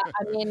 But I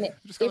mean,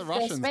 if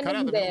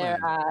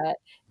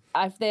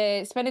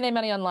they're spending their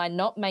money online,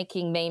 not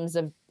making memes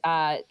of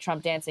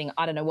Trump dancing,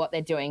 I don't know what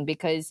they're doing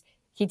because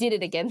he did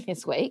it again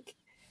this week,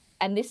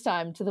 and this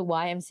time to the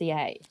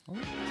YMCA.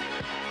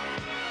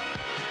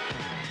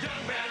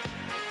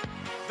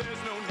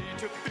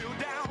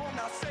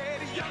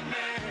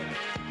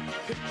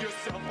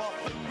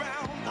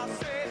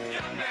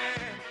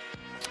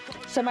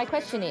 So my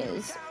question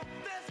is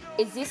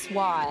this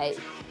why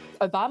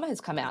Obama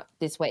has come out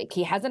this week?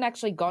 He hasn't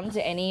actually gone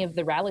to any of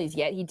the rallies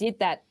yet. He did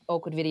that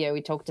awkward video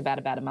we talked about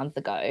a month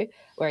ago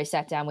where he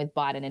sat down with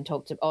Biden and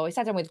he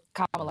sat down with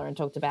Kamala and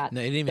talked about...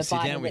 No, he didn't even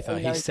sit down with her.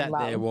 He sat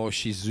there while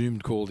she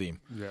Zoomed called him.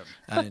 Yeah.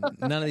 And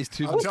none of these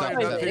two... I'll tell you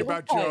another thing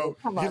about Joe.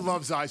 He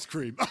loves ice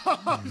cream.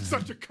 He's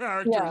such a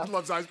character. Yeah. He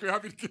loves ice cream.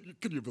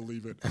 Can you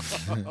believe it?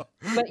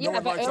 But, no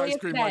one likes ice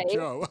cream like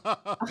Joe.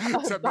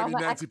 Except maybe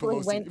Nancy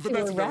Pelosi. But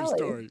that's another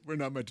story. We're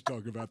not meant to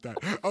talk about that.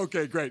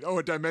 Okay, great.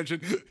 Oh, did I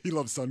mention he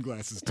loves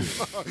sunglasses too?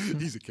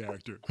 He's a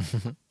character.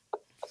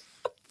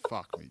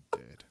 Fuck me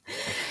dead.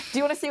 Do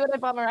you want to see what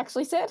Obama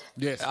actually said?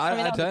 Yes.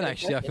 I don't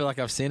actually. I feel like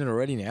I've seen it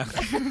already now.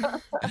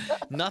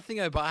 Nothing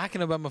Obama. How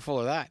can Obama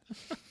follow that?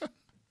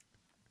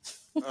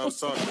 I was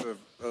talking to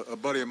a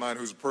buddy of mine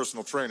who's a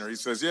personal trainer. He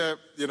says, yeah,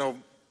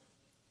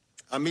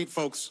 I meet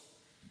folks.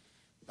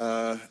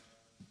 They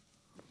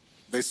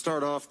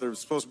start off, they're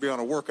supposed to be on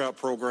a workout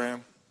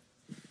program.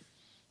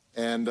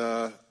 And,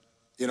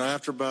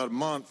 after about a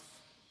month,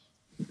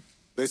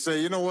 they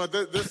say, you know what,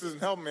 this isn't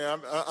helping me.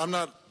 I'm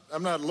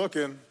not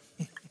looking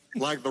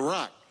like The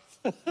Rock.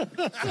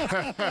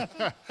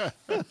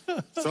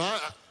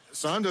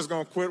 So I'm just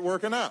going to quit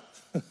working out.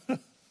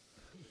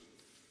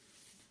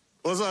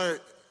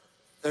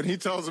 And he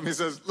tells him, he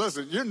says,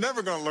 listen, you're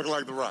never going to look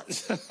like The Rock.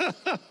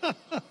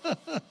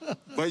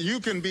 But you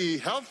can be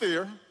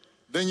healthier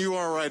than you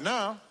are right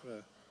now.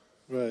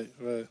 Right.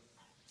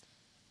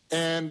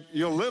 And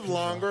you'll live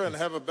longer and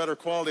have a better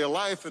quality of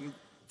life and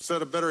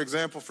set a better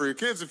example for your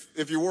kids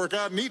if you work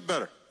out and eat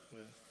better. Yeah.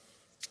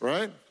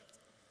 Right?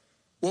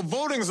 Well,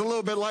 voting is a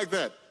little bit like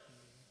that.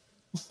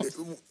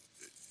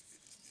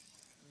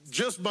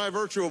 Just by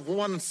virtue of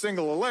one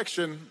single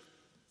election,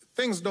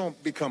 things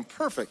don't become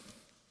perfect.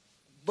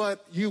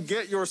 But you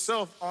get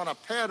yourself on a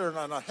pattern,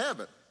 on a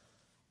habit.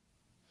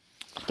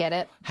 Get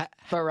it?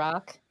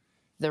 Barack,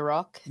 The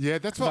Rock. Yeah,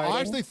 that's what I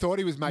actually thought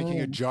he was making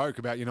a joke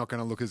about. You're not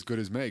going to look as good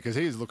as me because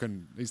he's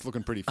looking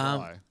pretty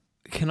fly.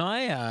 Can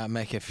I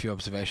make a few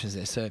observations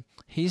there? So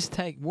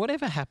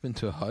whatever happened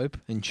to hope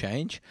and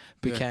change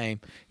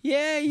became,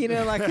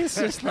 it's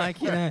just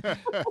like,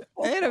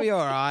 it'll be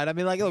all right. I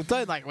mean, like, look,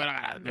 we're not going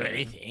to do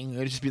anything.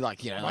 It'll just be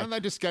like, Why don't they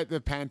just get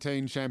the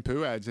Pantene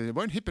shampoo ads? It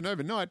won't happen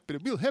overnight, but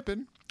it will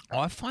happen.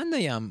 I find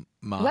the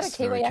mask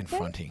very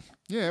confronting.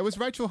 Yeah, it was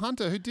Rachel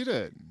Hunter who did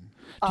it.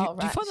 Do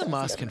you find the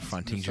mask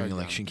confronting during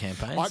election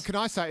campaigns? Can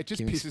I say, it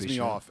just pisses me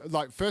off.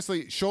 Like,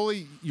 firstly,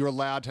 surely you're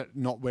allowed to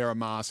not wear a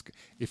mask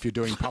if you're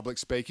doing public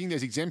speaking.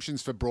 There's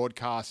exemptions for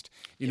broadcast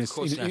in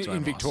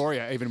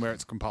Victoria, even where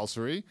it's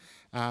compulsory.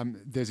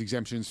 There's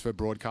exemptions for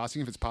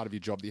broadcasting if it's part of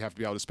your job that you have to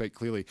be able to speak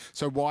clearly.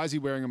 So why is he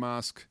wearing a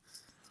mask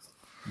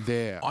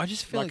there? I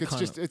just feel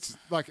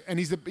like and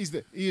he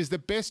is the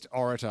best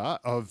orator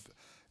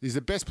he's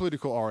the best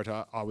political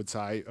orator, I would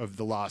say, of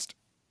the last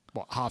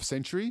half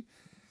century.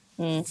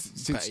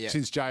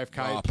 Since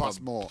JFK,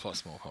 plus more,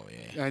 probably,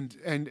 yeah.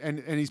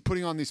 And he's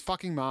putting on this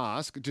fucking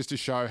mask just to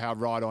show how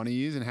right on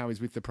he is and how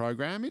he's with the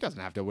program. He doesn't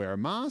have to wear a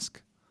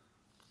mask.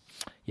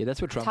 Yeah,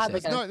 that's what Trump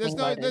says.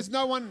 There's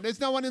no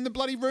one in the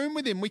bloody room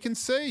with him. We can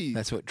see.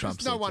 That's what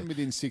Trump said. There's no one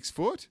within 6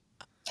 foot.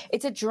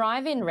 It's a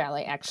drive-in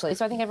rally, actually,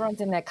 so I think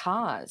everyone's in their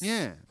cars.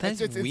 Yeah,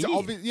 That's it's weird.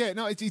 obvious. Yeah,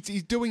 no,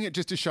 he's doing it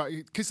just to show,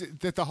 because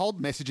the whole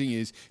messaging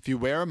is: if you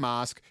wear a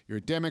mask, you're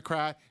a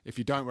Democrat. If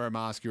you don't wear a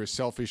mask, you're a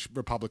selfish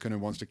Republican who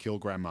wants to kill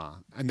grandma.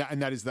 And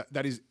that is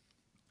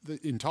the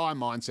entire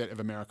mindset of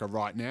America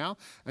right now.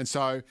 And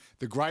so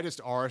the greatest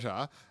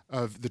orator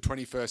of the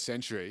 21st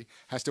century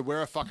has to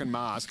wear a fucking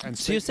mask and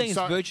So you're saying it's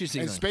virtue and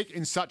signaling? speak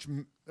in such.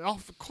 Oh,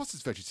 of course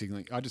it's virtue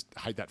signaling. I just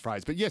hate that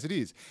phrase, but yes, it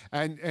is.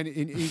 And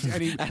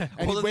he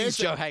All of wears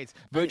these Joe it- hates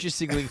virtue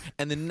signaling,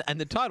 and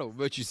the title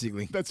virtue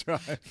signaling. That's right.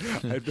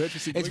 Virtue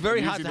signaling. It's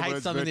very hard Using to the hate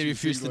words something they virtue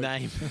refuse to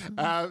signaling.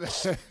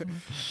 name.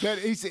 But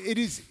it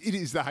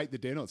is the hate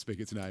that dare not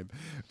speak its name.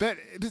 But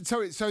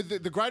so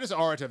the greatest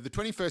orator of the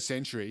 21st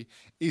century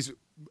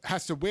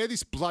has to wear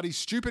this bloody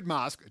stupid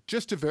mask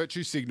just to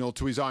virtue signal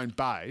to his own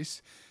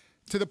base,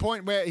 to the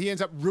point where he ends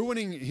up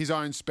ruining his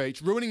own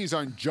speech, ruining his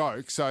own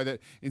joke, so that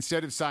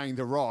instead of saying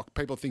The Rock,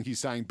 people think he's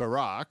saying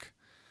Barack.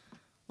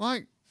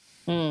 Like,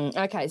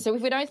 Okay, so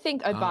if we don't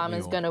think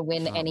Obama's going to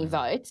win any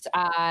votes,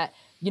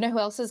 you know who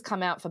else has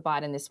come out for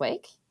Biden this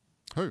week?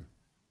 who?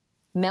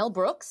 Mel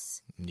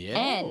Brooks Yeah.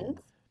 and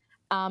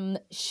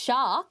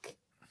Shaq,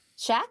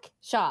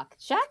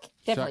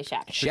 definitely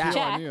Shaq. Shaq.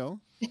 Shaq, O'Neal.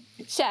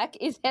 Shaq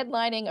is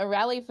headlining a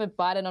rally for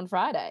Biden on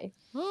Friday.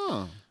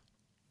 Oh.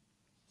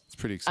 It's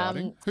pretty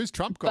exciting. Who's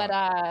Trump got?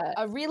 But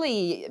a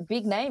really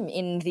big name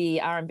in the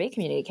R&B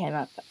community came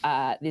up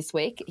this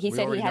week. He we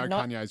said already he had know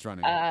not. Kanye's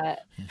running.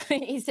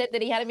 He said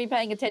that he hadn't been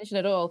paying attention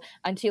at all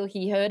until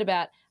he heard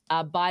about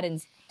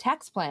Biden's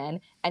tax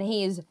plan, and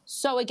he is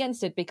so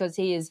against it because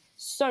he is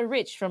so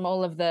rich from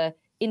all of the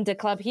Inter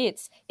Club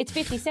hits. It's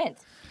 50 Cent.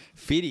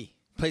 Fiddy.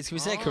 Please, can we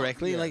say it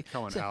correctly? Yeah, Like,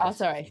 come on, Oh, Alice.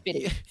 sorry,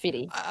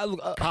 Fiddy.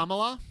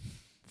 Kamala?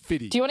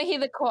 Fiddy. Do you want to hear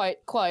the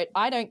quote?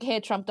 I don't care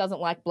Trump doesn't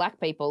like black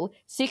people.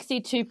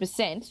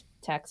 62%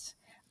 tax.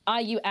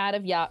 Are you out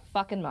of your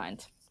fucking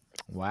mind?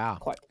 wow.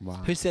 Quote.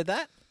 Who said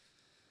that?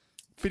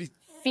 Fiddy.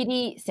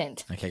 50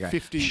 cent. Okay, great.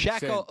 50 Shaq,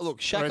 cents. look,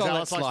 Shaq, Or as I'll let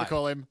Alice likes to slide.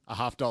 call him, a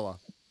 $50.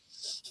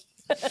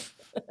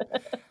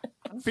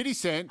 50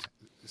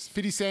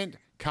 Cent,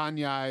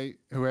 Kanye,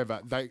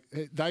 whoever,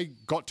 they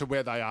got to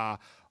where they are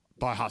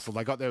by hustle.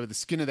 They got there with the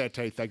skin of their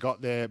teeth. They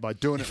got there by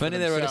doing it If for only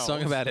they wrote a themselves.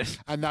 song about it.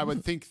 And they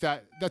would think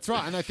that's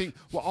right. And they think,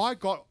 well,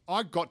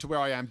 I got to where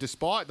I am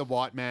despite the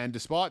white man,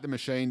 despite the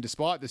machine,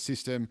 despite the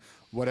system,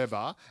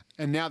 whatever.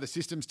 And now the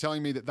system's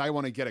telling me that they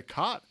want to get a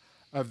cut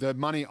of the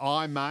money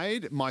I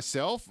made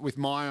myself with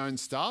my own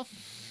stuff.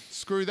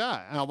 Screw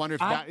that. And I wonder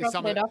if I that is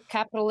something. profited off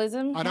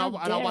capitalism. I How know,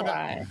 and I dare wonder.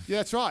 I? Yeah,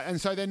 that's right. And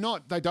so they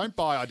don't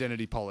buy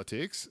identity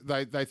politics.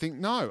 They think,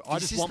 no, I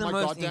This just is want the my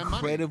most goddamn money.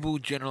 incredible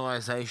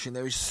generalization.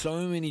 There is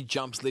so many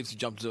leaps to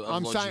jump to.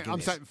 I'm saying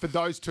for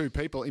those two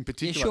people in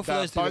particular, sure, for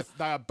those two.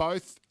 they are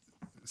both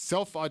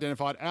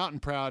self-identified, out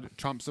and proud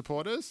Trump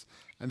supporters,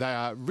 and they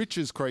are rich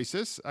as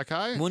Croesus.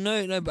 Okay. Well,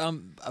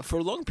 no. For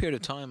a long period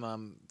of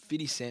time,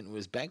 50 Cent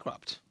was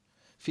bankrupt.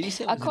 50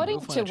 Cent was in According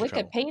real to financial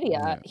trouble.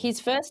 Wikipedia,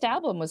 his first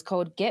album was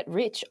called Get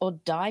Rich or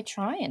Die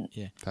Trying.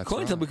 Yeah. That's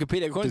According to right.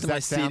 Wikipedia, according Does to my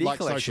that sound CD like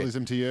collection.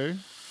 socialism to you?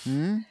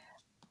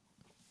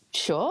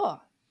 Sure.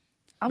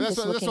 I'm just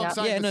looking what I'm up.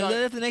 saying. Yeah, no, So-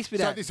 let the next bit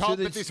so out. this So whole,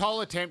 the- but this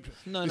whole attempt,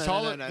 No. this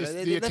whole, Let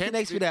this- the attempt,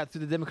 next bit out to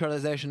the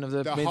democratization of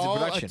the the means of whole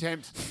production.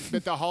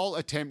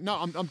 attempt. No,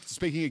 I'm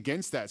speaking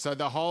against that. So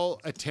the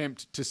whole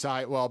attempt to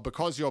say, well,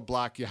 because you're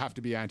black, you have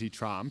to be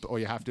anti-Trump, or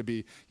you have to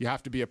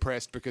be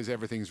oppressed because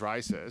everything's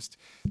racist.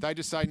 They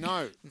just say,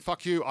 no,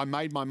 fuck you. I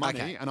made my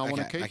money and I want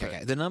to keep it.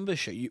 Okay. The numbers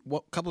show you.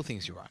 What couple of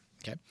things you're right.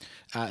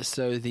 Okay,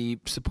 so the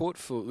support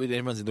for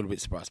everyone's a little bit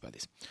surprised by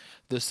this.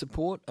 The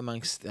support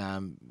amongst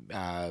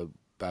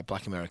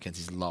black Americans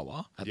is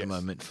lower at the Yes.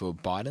 moment for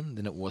Biden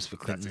than it was for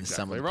Clinton in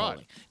some of the exactly right.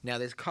 polling. Now,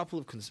 there's a couple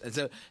of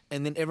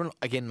and then everyone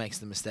again makes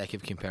the mistake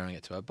of comparing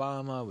it to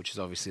Obama, which is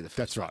obviously the first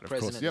That's right, black of course,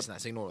 president. yep. This and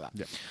that, so ignore that.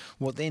 Yep.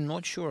 What they're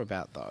not sure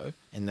about though,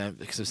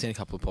 because I've seen a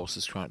couple of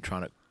pollsters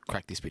trying to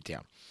crack this bit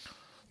down.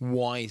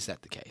 Why is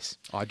that the case?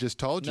 I just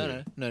told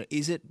you. No.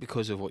 Is it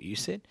because of what you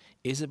said?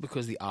 Is it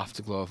because the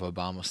afterglow of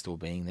Obama still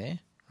being there?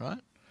 Right?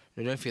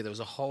 No, don't fear. There was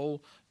a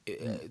whole.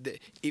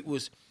 It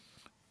was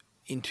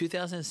in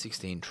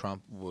 2016.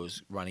 Trump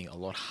was running a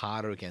lot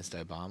harder against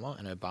Obama,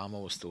 and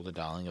Obama was still the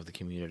darling of the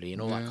community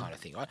and all that kind of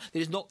thing. Right?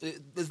 There's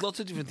lots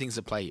of different things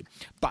at play here,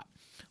 but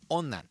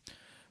on that,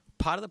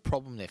 part of the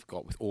problem they've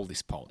got with all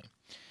this polling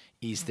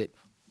is that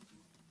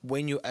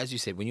as you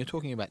said, when you're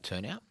talking about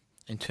turnout.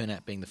 And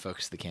turnout being the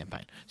focus of the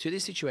campaign. So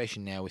this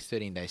situation now with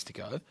 13 days to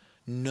go,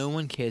 no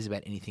one cares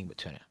about anything but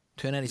turnout.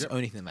 Turnout is the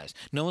only thing that matters.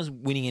 No one's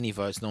winning any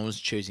votes. No one's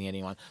choosing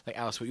anyone. Like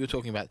Alice, what you're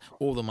talking about,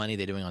 all the money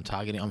they're doing on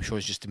targeting, I'm sure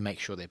is just to make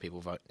sure their people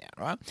vote now,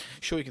 right?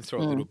 Sure, you can throw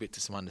a little bit to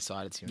some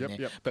undecideds here and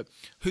there. Yep. But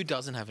who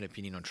doesn't have an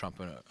opinion on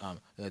Trump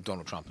and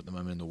Donald Trump at the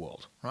moment in the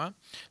world, right?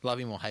 Love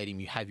him or hate him,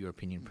 you have your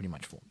opinion pretty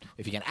much formed.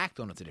 If you can act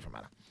on it, it's a different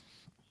matter.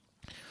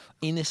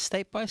 In the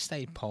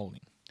state-by-state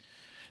polling,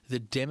 the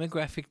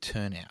demographic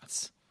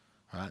turnouts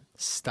right,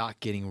 start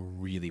getting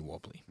really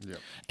wobbly. Yep.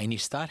 And you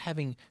start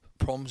having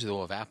problems with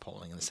all of our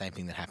polling, and the same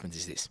thing that happens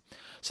is this.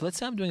 So let's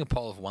say I'm doing a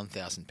poll of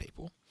 1,000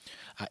 people,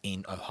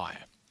 in Ohio.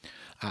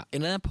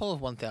 In a poll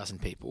of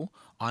 1,000 people,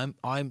 that's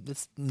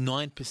 9%,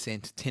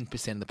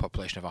 10% of the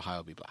population of Ohio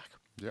will be black.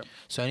 Yep.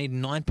 So I need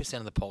 9%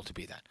 of the poll to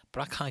be that.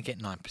 But I can't get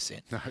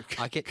 9%.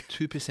 Okay. I get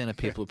 2% of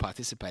people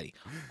participating.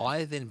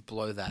 I then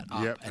blow that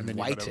up Yep, and then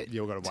weight it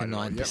to weight it up.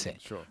 9%. Yep,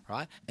 sure.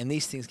 Right? And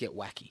these things get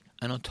wacky.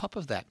 And on top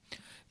of that,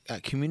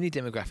 community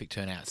demographic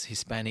turnouts,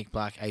 Hispanic,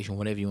 black, Asian,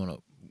 whatever you want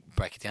to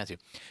break it down to,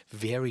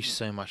 vary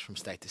so much from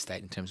state to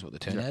state in terms of what the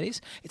turnout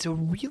is. It's a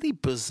really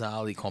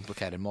bizarrely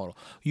complicated model.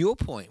 Your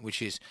point,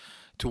 which is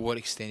to what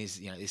extent is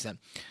that,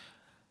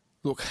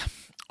 look,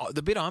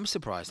 the bit I'm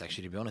surprised,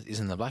 actually, to be honest,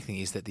 isn't the black thing,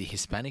 is that the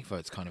Hispanic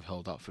vote's kind of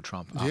held up for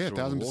Trump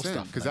after all the war 1,000%,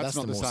 stuff. because that's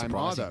not the more same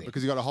surprising either, thing.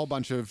 because you've got a whole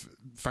bunch of,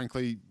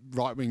 frankly,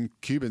 right-wing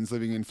Cubans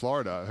living in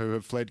Florida who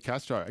have fled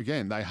Castro.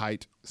 Again, they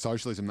hate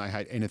socialism. They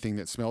hate anything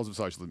that smells of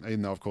socialism,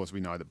 even though, of course, we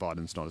know that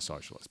Biden's not a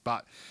socialist.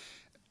 But...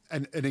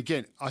 And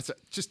again, I say,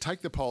 just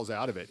take the polls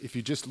out of it. If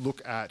you just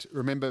look at,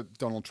 remember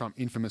Donald Trump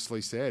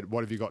infamously said,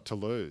 "What have you got to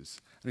lose?"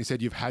 And he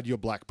said, "You've had your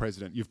black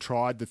president. You've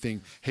tried the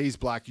thing. He's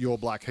black, you're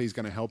black, he's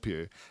going to help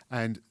you."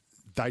 And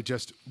they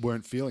just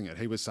weren't feeling it.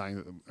 He was saying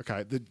that,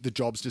 okay, the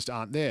jobs just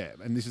aren't there.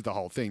 And this is the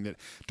whole thing, that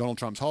Donald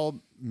Trump's whole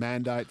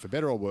mandate, for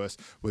better or worse,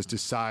 was to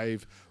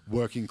save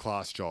working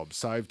class jobs,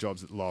 save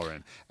jobs at the lower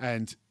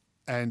end.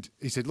 And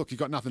he said, look,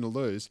 you've got nothing to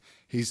lose.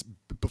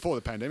 Before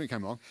the pandemic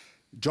came along,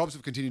 jobs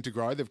have continued to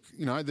grow. The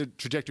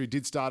trajectory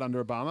did start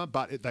under Obama,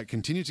 but they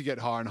continue to get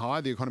higher and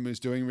higher. The economy is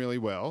doing really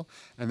well.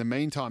 And in the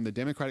meantime, the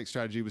Democratic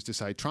strategy was to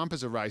say, Trump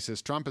is a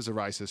racist, Trump is a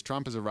racist,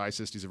 Trump is a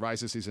racist, he's a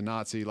racist, he's a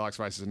Nazi, he likes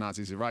racists and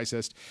Nazis, he's a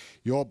racist.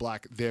 You're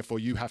black, therefore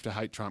you have to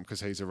hate Trump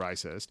because he's a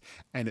racist.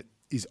 And it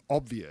is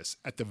obvious,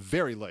 at the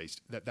very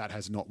least, that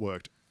has not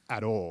worked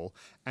at all,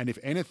 and if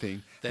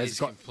anything, has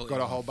got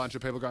a whole bunch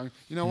of people going,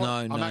 you know what,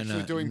 I'm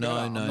actually doing better.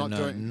 I'm not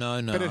doing.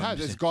 But it has.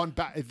 It's gone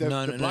back.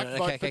 The black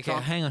vote for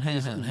Trump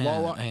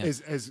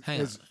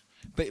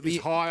is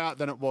higher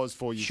than it was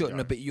 4 years ago. Sure,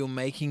 no, but you're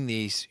making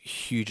these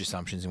huge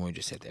assumptions in what you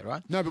just said there,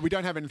 right? No, but we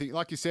don't have anything.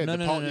 Like you said, you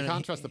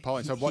can't trust the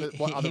polling. So what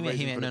other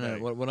reasons would it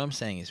be? What I'm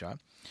saying is, right,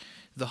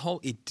 the whole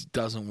it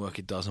doesn't work.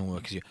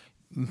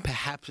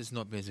 Perhaps it's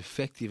not been as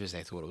effective as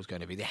they thought it was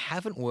going to be. They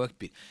haven't worked,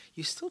 but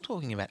you're still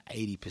talking about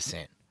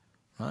 80%.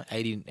 Right?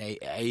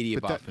 80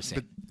 above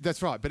percent. But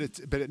that's right. But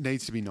it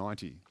needs to be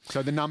 90.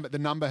 So the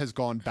number has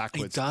gone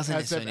backwards. It doesn't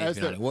necessarily need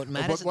to be 90. What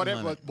matters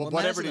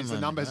whatever it is, the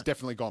number has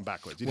definitely gone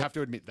backwards. You'd have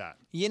to admit that.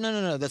 Yeah,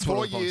 no. That's 4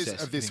 what years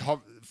of this.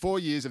 4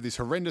 years of this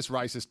horrendous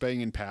racist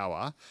being in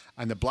power,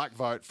 and the black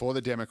vote for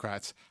the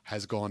Democrats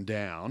has gone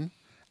down,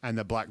 and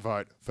the black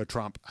vote for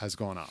Trump has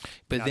gone up.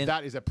 But now,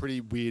 that is a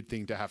pretty weird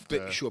thing to have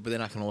to... Sure, but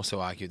then I can also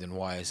argue, then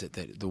why is it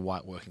that the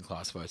white working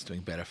class vote's doing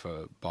better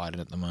for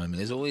Biden at the moment?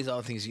 There's all these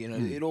other things,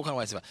 it all kind of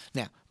weighs about.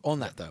 Now, on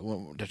that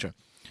though,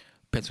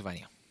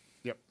 Pennsylvania.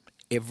 Yep.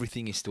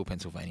 Everything is still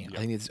Pennsylvania. Yep.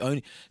 I think it's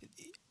only...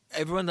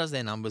 Everyone does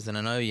their numbers, and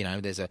I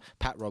know, there's a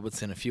Pat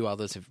Robertson, a few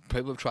others.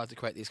 People have tried to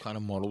create these kind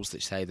of models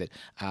that say that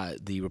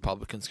the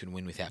Republicans can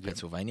win without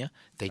Pennsylvania.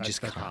 They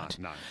just can't.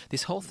 No.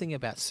 This whole thing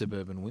about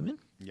suburban women,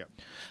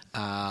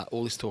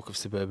 all this talk of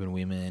suburban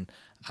women,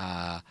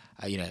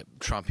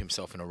 Trump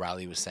himself in a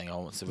rally was saying, I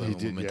want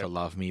suburban women to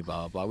love me,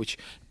 blah, blah, blah, which,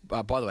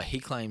 by the way, he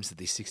claims that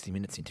this 60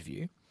 Minutes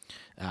interview,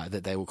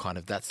 that they were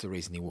that's the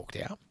reason he walked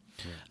out.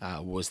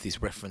 Was this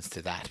reference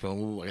to that? But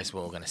I guess we're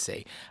all going to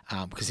see,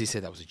 because he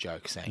said that was a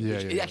joke. Saying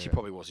it actually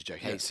probably was a joke.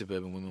 Hey,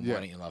 suburban women, why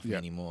don't you love me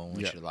anymore?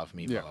 Why don't you love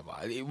me? Blah blah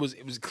blah. It was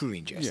clearly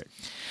in jest.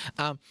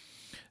 I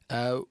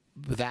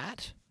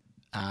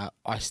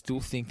still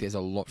think there's a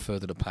lot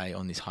further to play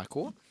on this High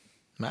Court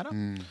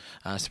matter,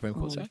 Supreme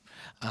Court,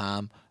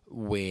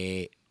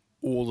 where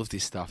all of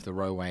this stuff, the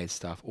Roe Wade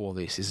stuff, all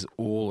this is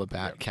all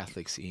about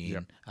Catholics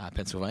in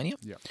Pennsylvania.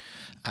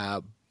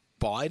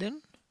 Biden.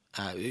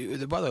 By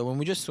the way, when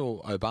we just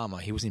saw Obama,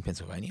 he was in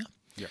Pennsylvania.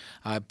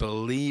 I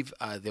believe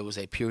there was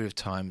a period of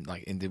time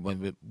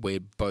where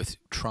both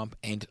Trump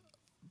and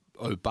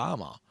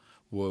Obama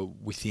were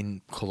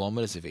within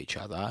kilometres of each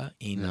other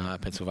in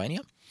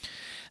Pennsylvania.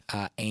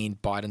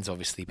 And Biden's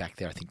obviously back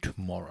there, I think,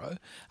 tomorrow.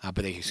 But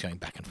they're just going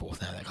back and forth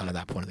now, kind of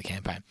that point of the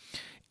campaign.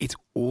 It's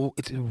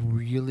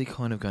really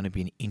kind of going to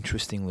be an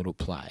interesting little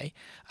play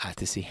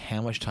to see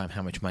how much time,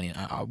 how much money.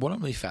 What I'm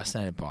really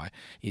fascinated by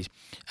is,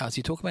 as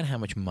you talk about how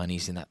much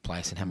money's in that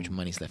place and how much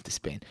money's left to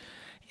spend,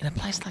 in a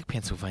place like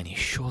Pennsylvania,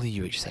 surely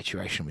you reach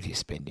saturation with your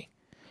spending.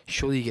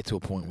 Surely you get to a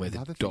point where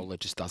the dollar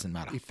just doesn't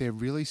matter. If they're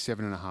really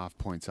 7.5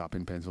 points up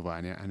in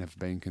Pennsylvania and have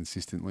been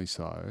consistently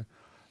so,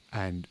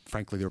 and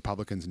frankly the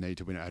Republicans need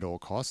to win at all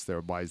costs, there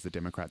are ways the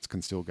Democrats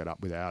can still get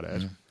up without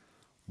it.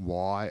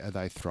 Why are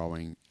they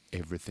throwing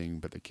everything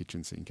but the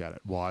kitchen sink at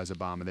it? Why is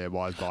Obama there?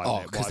 Why is Biden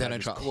there? Because they don't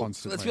trust. Well,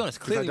 let's be honest.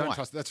 Clearly, they don't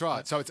trust. That's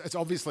right. So it's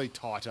obviously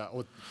tighter.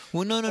 Or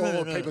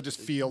no. People just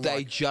feel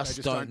they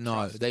just don't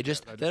know. They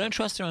don't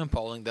trust their own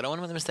polling. They don't want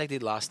to make the mistake they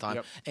did last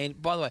time.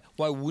 And by the way,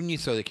 why wouldn't you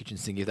throw the kitchen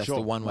sink if that's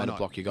the one way to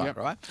block your guy?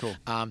 Right? Cool.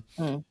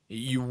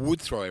 You would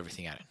throw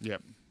everything at it.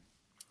 Yep.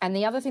 And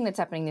the other thing that's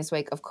happening this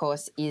week, of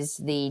course, is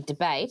the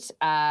debate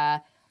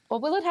Or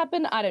will it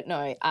happen? I don't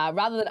know.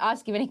 Rather than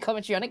us give any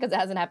commentary on it because it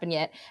hasn't happened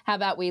yet, how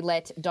about we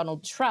let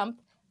Donald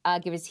Trump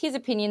give us his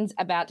opinions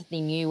about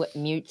the new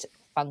mute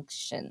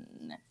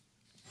function?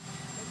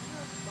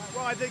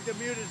 Well, I think the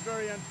mute is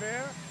very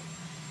unfair,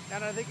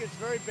 and I think it's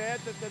very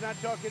bad that they're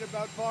not talking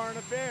about foreign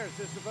affairs.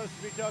 They're supposed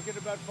to be talking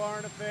about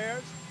foreign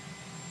affairs,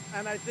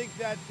 and I think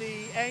that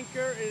the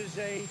anchor is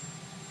a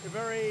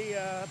very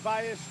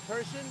biased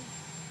person.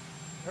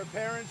 Her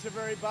parents are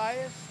very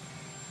biased,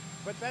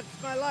 but that's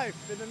my life.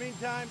 In the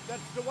meantime,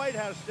 that's the White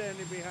House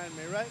standing behind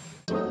me, right?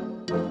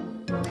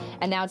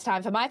 And now it's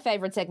time for my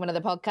favourite segment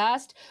of the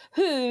podcast,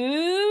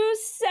 Who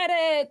Said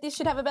It? This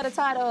should have a better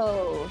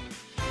title.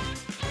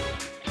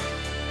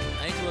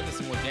 I need to work on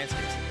some more dance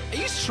moves. Are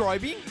you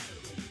strobing?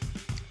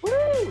 Woo!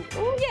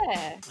 Oh,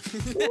 yeah.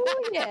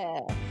 Oh, yeah.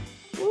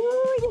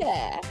 Oh,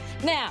 yeah.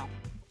 Now,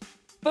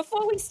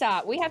 before we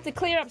start, we have to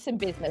clear up some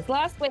business.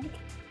 Last week,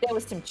 there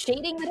was some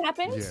cheating that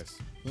happened. Yes.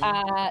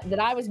 That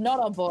I was not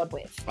on board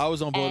with. I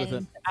was on board with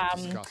it.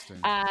 Disgusting.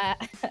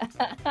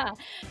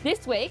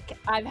 This week,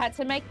 I've had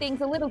to make things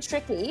a little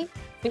tricky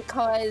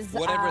because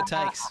Whatever it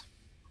takes.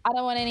 I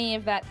don't want any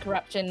of that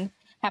corruption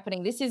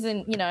happening. This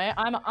isn't,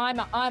 I'm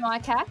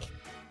ICAC,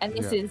 and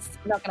this is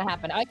not going to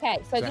happen. Okay,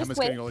 so Sam this was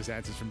week, getting all his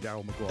answers from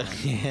Daryl Maguire.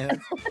 Yeah.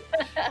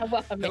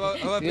 well, I mean,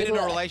 Who I've been in good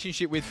a luck.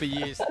 relationship with for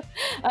years.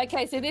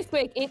 Okay, so this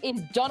week it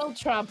is Donald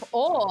Trump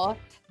or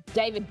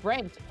David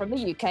Brent from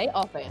the UK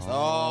office.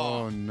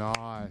 Oh,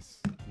 nice.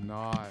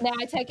 Nice. Now,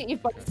 I take it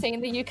you've both seen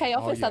the UK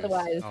office, yes.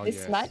 otherwise Oh, this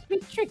yes. might be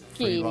tricky.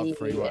 Free love,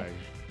 freeway.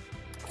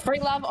 Free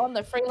love on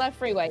the Free Love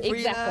Freeway.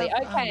 Exactly.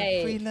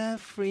 Okay. Free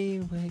love,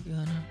 freeway.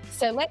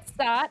 So let's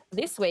start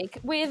this week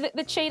with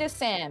the cheater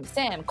Sam.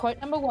 Sam, quote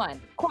number 1.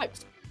 Quote,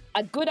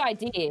 a good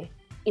idea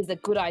is a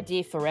good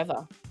idea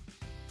forever.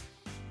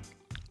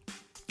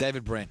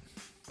 David Brent.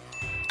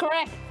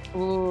 Correct.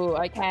 Ooh,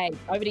 okay.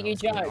 Over to you,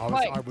 Joe. I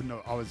Quote, wouldn't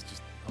know. I was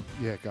just,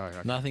 yeah, go. Okay.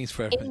 Nothing's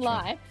forever. in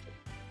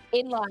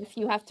life,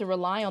 you have to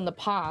rely on the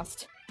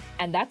past,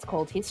 and that's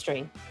called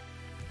history.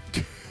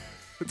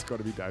 It's got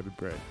to be David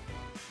Brent.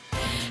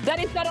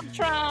 That is Donald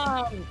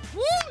Trump.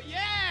 Woo,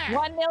 yeah!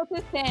 1-0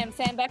 to Sam.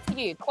 Sam, back to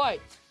you.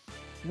 Quote,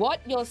 what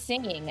you're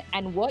singing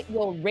and what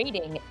you're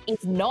reading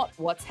is not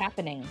what's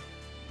happening.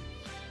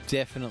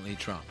 Definitely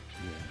Trump.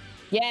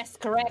 Yes,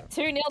 correct.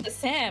 2-0 to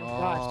Sam.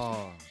 Gosh.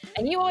 Oh,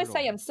 And you always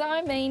say I'm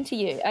so mean to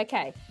you.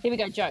 Okay, here we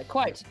go, Joe.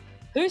 Quote,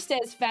 who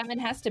says famine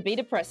has to be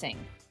depressing?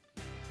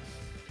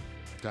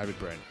 David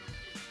Brent.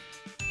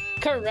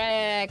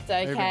 Correct.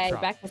 Even Okay,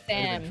 Trump. back to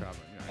Sam. Even Trump,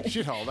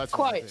 shithole, that's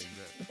Quote. one thing.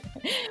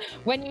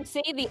 When you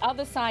see the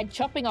other side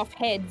chopping off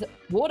heads,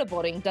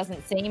 waterboarding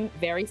doesn't seem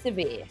very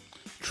severe.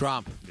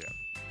 Trump. Yeah.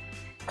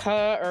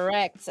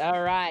 Correct.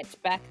 All right,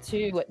 back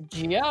to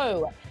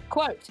Joe.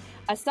 Quote,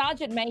 a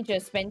sergeant major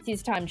spends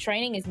his time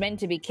training his men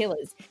to be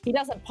killers. He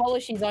doesn't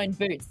polish his own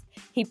boots.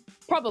 He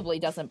probably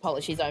doesn't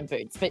polish his own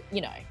boots, but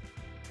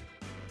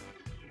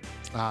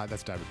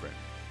That's David Brent.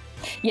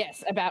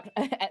 Yes,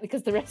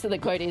 because the rest of the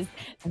quote is,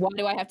 why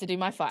do I have to do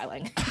my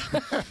filing?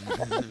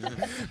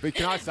 But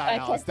can I say, Okay.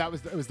 Alice,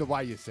 it was the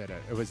way you said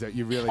it. It was that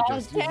you really Oh,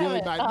 just, you damn really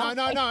it. made, Oh,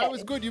 no, okay. it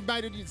was good. You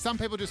made it, some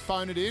people just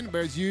phone it in,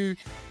 whereas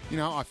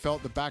I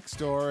felt the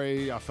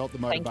backstory, I felt the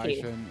Thank you.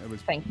 motivation. It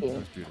was, Thank you. It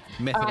was beautiful.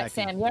 Method All right,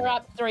 acting. Sam, you're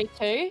up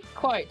 3-2.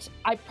 Quote,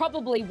 I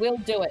probably will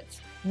do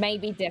it.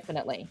 Maybe,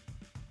 definitely.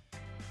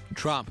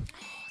 Trump.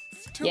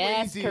 It's too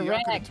Yes, easy.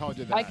 correct. I could have told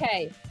you that.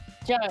 Okay,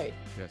 Joe,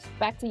 Yes.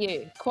 back to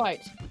you. Quote,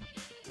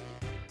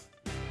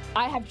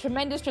 I have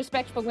tremendous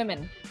respect for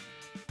women.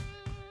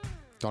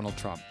 Donald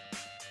Trump.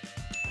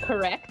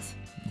 Correct.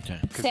 Okay.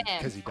 Sam,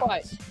 'Cause he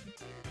quote, does.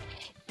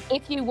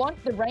 if you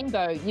want the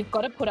rainbow, you've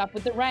got to put up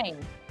with the rain.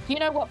 Do you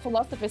know what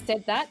philosopher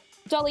said that?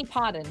 Dolly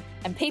Parton.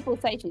 And people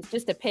say she's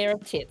just a pair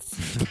of tits.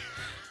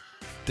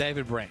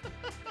 David Brent.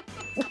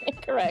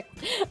 Correct.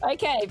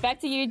 Okay, back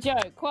to you, Joe.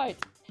 Quote,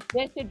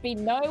 there should be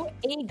no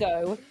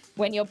ego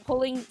when you're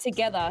pulling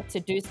together to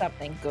do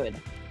something good.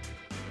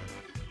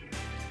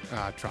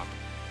 Trump.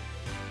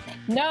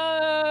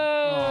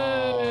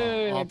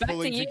 No! I'm Back to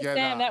pulling you, together.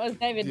 Sam. That was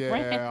David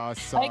Brent. Yeah,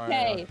 sorry.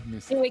 Okay, I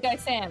missed here we go,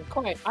 Sam.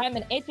 Quote, I'm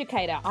an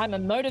educator. I'm a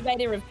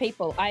motivator of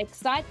people. I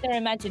excite their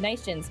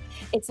imaginations.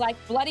 It's like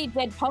bloody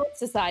dead poet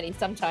society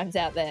sometimes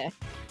out there.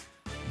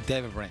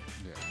 David Brent.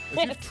 Yeah. As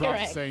Yes, if Trump's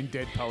correct. seen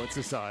Dead Poet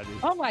Society.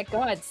 Oh my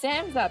God,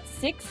 Sam's up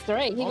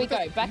 6-3. Here Oh, we go.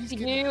 that- Back he's to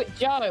getting- you,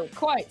 Joe.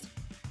 Quote,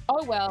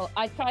 oh well,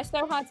 I try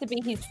so hard to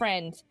be his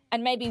friend,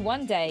 and maybe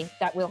one day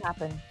that will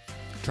happen.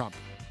 Trump.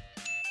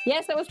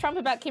 Yes, that was Trump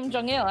about Kim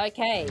Jong-il.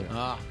 Okay.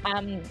 Ah.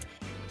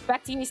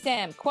 Back to you,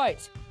 Sam.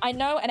 Quote, I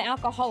know an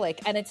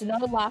alcoholic and it's no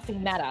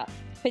laughing matter,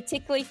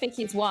 particularly for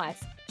his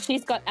wife.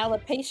 She's got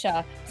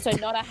alopecia, so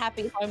not a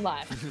happy home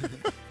life.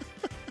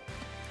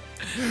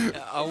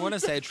 I want to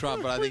say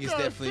Trump, but I think it's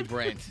definitely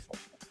Brent.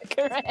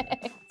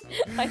 Correct.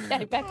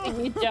 Okay, back to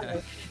you,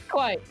 Joe.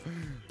 Quote,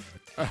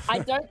 I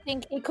don't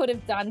think he could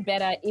have done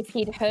better if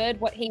he'd heard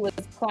what he was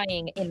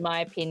playing, in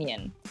my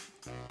opinion.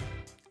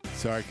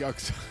 Sorry.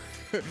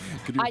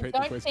 Could you I repeat the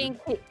don't question?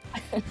 think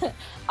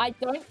I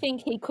don't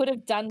think he could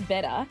have done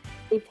better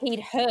if he'd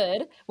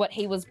heard what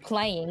he was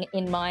playing,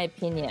 in my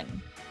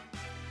opinion.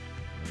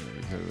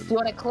 Do you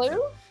want a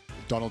clue?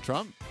 Donald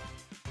Trump?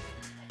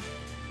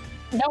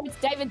 No, it's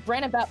David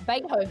Brent about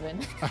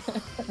Beethoven.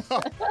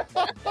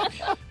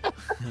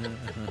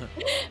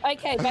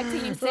 Okay, back to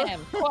you,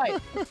 Sam.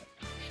 Quote.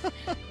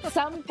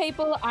 Some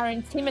people are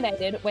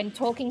intimidated when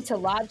talking to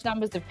large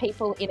numbers of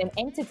people in an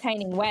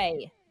entertaining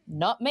way.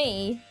 Not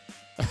me.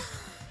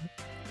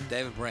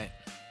 David Brent.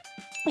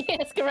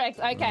 Yes, correct.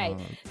 Okay.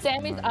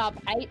 Sam is up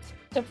 8-4.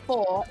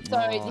 So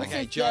this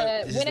Okay, is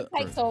Joe, the winner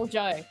takes all,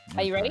 Joe.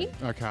 Are you ready?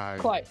 Okay.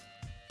 Quote.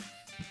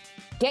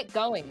 Get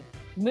going.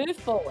 Move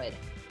forward.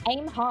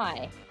 Aim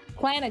high.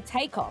 Plan a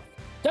takeoff.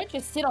 Don't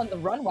just sit on the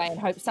runway and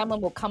hope someone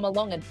will come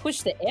along and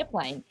push the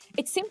airplane.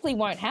 It simply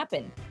won't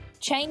happen.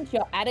 Change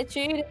your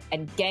attitude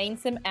and gain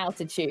some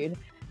altitude.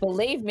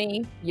 Believe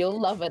me, you'll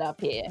love it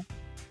up here.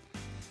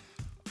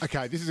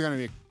 Okay, this is going to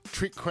be a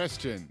trick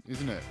question,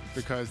 isn't it?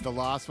 Because the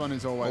last one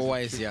is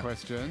always a trick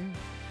question.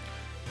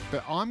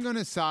 But I'm going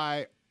to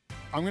say,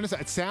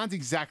 it sounds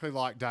exactly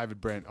like David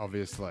Brent,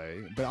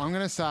 obviously, but I'm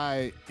going to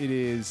say it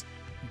is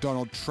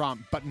Donald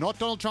Trump, but not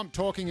Donald Trump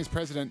talking as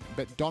president,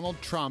 but Donald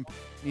Trump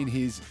in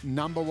his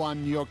 #1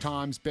 New York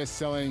Times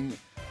best-selling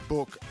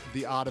book,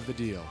 The Art of the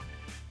Deal.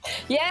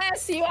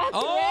 Yes, you are correct.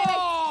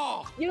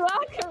 Oh! You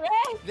are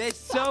correct. They're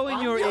so in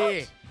your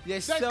ear.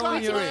 They're so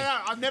in your ear.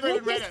 I've never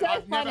even read is it.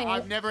 so funny.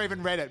 I've never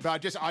even read it,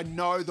 but I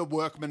know the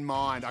workman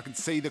mind. I can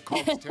see the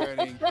cogs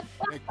turning,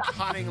 the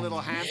cunning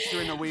little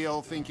hamster in the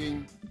wheel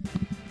thinking.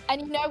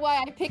 And you know why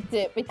I picked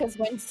it? Because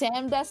when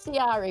Sam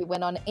Dastiari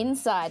went on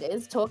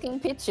Insiders Talking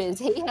Pictures,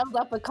 he held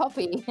up a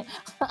copy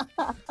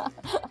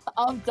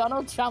of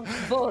Donald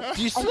Trump's book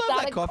Do you still and have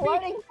that started copy?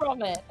 quoting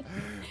from it.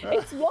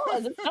 It's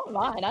yours. It's not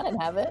mine. I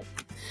didn't have it.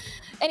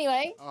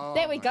 Anyway,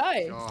 there we go.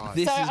 God.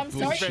 This So is I'm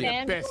sorry, bullshit.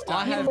 Sam. Best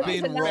I day have You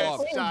been lose another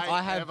robbed. quiz.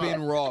 I have ever.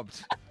 been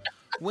robbed.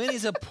 When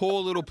is a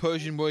poor little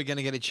Persian boy going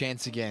to get a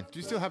chance again? Do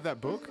you still have that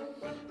book?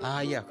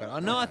 Yeah, I've got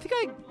it. No, I think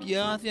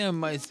I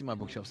might it's in my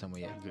bookshelf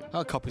somewhere. Yeah, I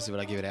have copies of it.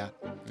 I give it out.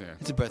 Yeah.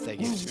 It's a birthday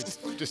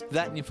gift. Just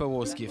That and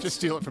Infowars gift. Just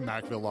steal it from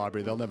Marrickville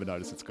Library. They'll never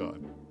notice it's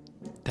gone.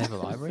 They have a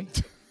library.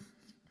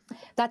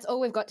 That's all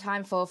we've got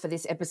time for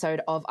this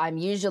episode of I'm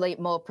Usually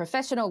More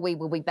Professional. We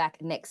will be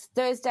back next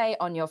Thursday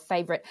on your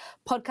favourite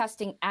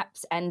podcasting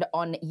apps and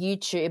on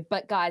YouTube.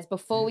 But guys,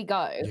 before we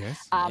go,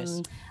 Yes.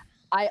 Yes.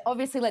 I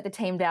obviously let the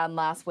team down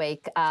last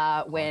week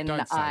when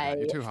don't say that. I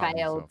You're too hard on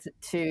failed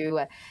to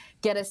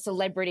get a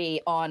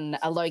celebrity on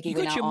a Logie You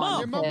got winner your on mum.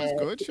 Your mum was the-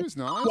 good. She was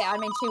nice. Yeah, I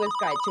mean, she was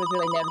great. She was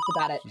really nervous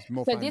about it. She's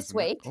more So famous this than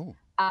that. week,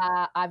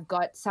 Oh. I've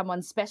got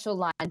someone special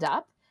lined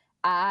up.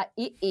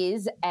 It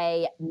is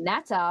a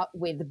natter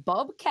with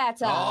Bob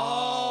Catter.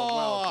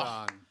 Well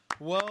done.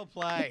 Well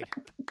played.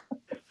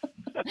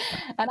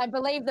 And I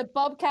believe that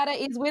Bob Catter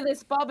is with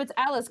us. Bob, it's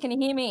Alice. Can you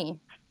hear me?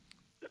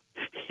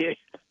 Yeah.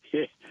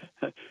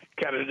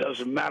 Kind of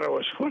doesn't matter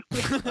what's one.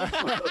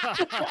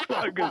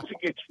 Slogans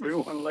against me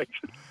one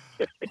election.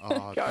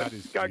 Oh, that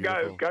is Go.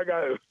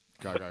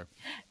 Go.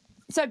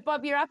 So,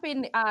 Bob, you're up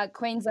in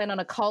Queensland on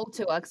a coal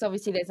tour because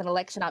obviously there's an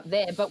election up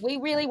there. But we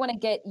really want to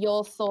get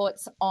your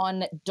thoughts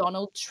on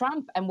Donald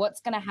Trump and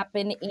what's going to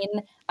happen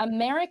in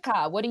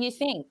America. What do you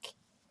think?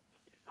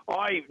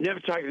 I've never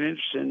taken an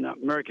interest in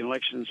American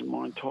elections in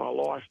my entire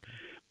life,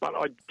 but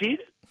I did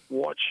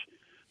watch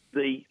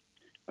the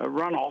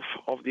runoff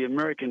of the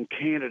American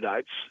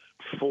candidates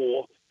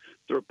for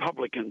the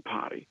Republican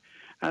Party.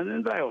 And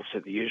then they all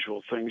said the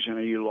usual things,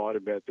 you lied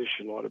about this,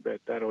 you lied about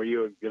that, or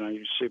you're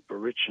super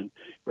rich and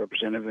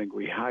represent everything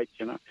we hate,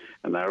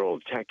 and they're all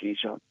attacking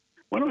each other.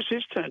 When it was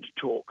his turn to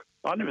talk,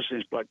 I'd never seen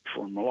this bloke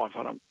before in my life.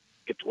 I don't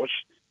get to watch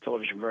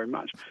television very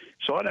much,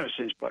 so I'd never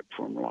seen this bloke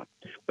before in my life.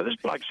 But this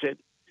bloke said,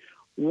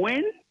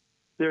 when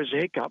there is a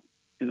hiccup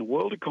in the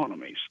world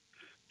economies,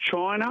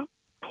 China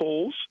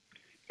pulls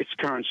its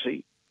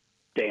currency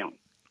down,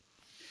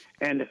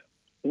 and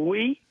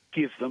we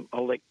give them a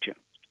lecture.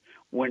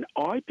 When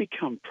I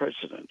become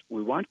president,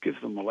 we won't give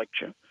them a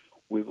lecture.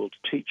 We will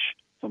teach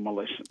them a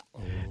lesson.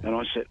 Oh. And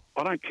I said,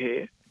 I don't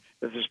care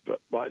if this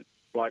like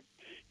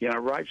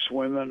rapes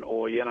women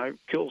or,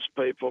 kills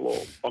people,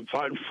 or I'm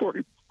voting for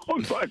him.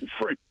 I'm voting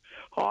for him.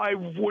 I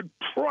would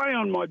pray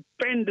on my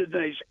bended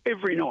knees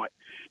every night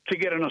to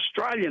get an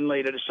Australian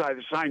leader to say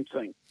the same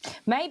thing.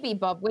 Maybe,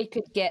 Bob, we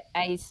could get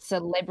a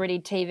celebrity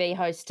TV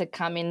host to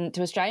come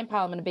into Australian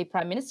Parliament and be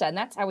Prime Minister, and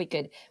that's how we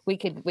could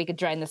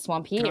drain the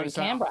swamp here in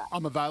Canberra.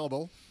 I'm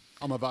available.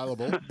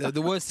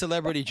 The word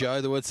celebrity,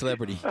 Joe. The word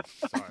celebrity.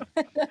 Sorry.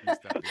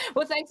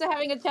 Well, thanks for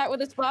having a chat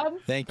with us, Bob.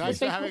 Thank you. Thanks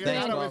for having a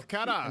natter with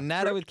Cutter.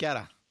 Natter with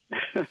Catter.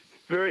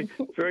 Very,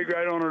 very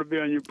great honour to be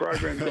on your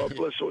program. God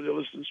bless all your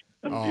listeners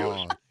and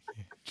viewers.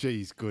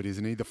 Geez, good,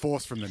 isn't he? The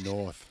force from the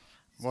north.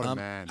 What a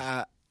man.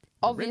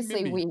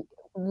 Obviously,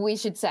 we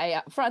should say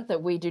up front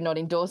that we do not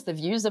endorse the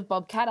views of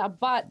Bob Catter,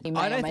 but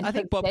I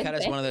think Bob Catter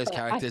is one of those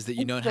characters that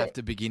you don't have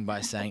to begin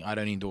by saying, I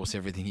don't endorse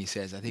everything he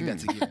says. I think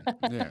that's a given.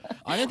 Yeah.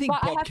 I don't think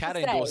But I Bob have to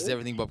Catter say- endorses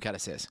everything Bob Catter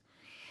says.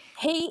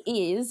 He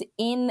is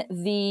in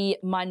the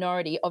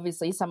minority,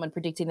 obviously, someone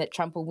predicting that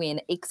Trump will win,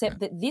 except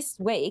that this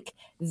week,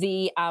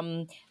 the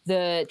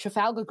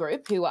Trafalgar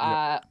Group, who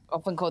are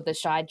often called the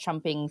Shy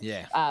Trumper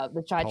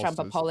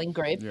polling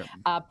group,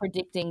 are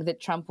predicting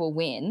that Trump will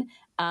win.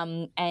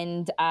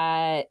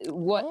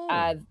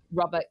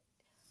 Robert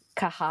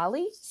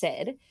Kahali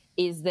said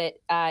is that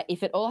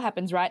if it all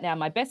happens right now,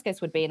 my best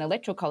guess would be an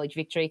electoral college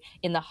victory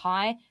in the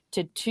high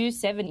to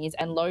 270s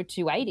and low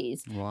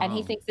 280s. Wow. And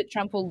he thinks that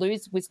Trump will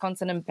lose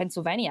Wisconsin and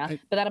Pennsylvania,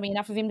 but that'll be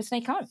enough of him to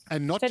sneak home.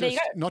 And not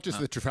just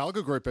the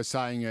Trafalgar Group are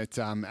saying it,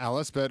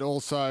 Alice, but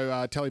also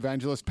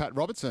televangelist Pat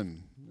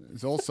Robertson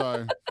is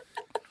also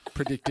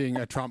predicting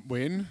a Trump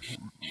win.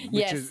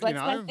 Let's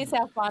make this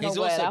our final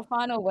word. Our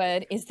final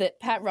word is that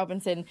Pat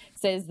Robertson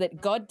says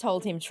that God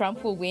told him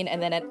Trump will win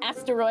and then an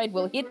asteroid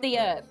will hit the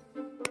earth.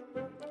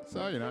 So,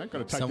 got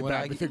to take the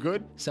bad with the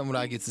good. Some would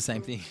argue it's the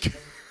same thing.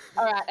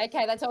 All right,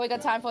 okay, that's all we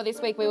got time for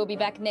this week. We will be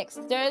back next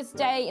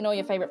Thursday in all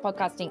your favourite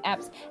podcasting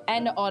apps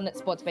and on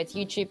Sportsbet's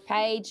YouTube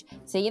page.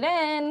 See you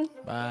then.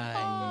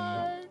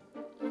 Bye.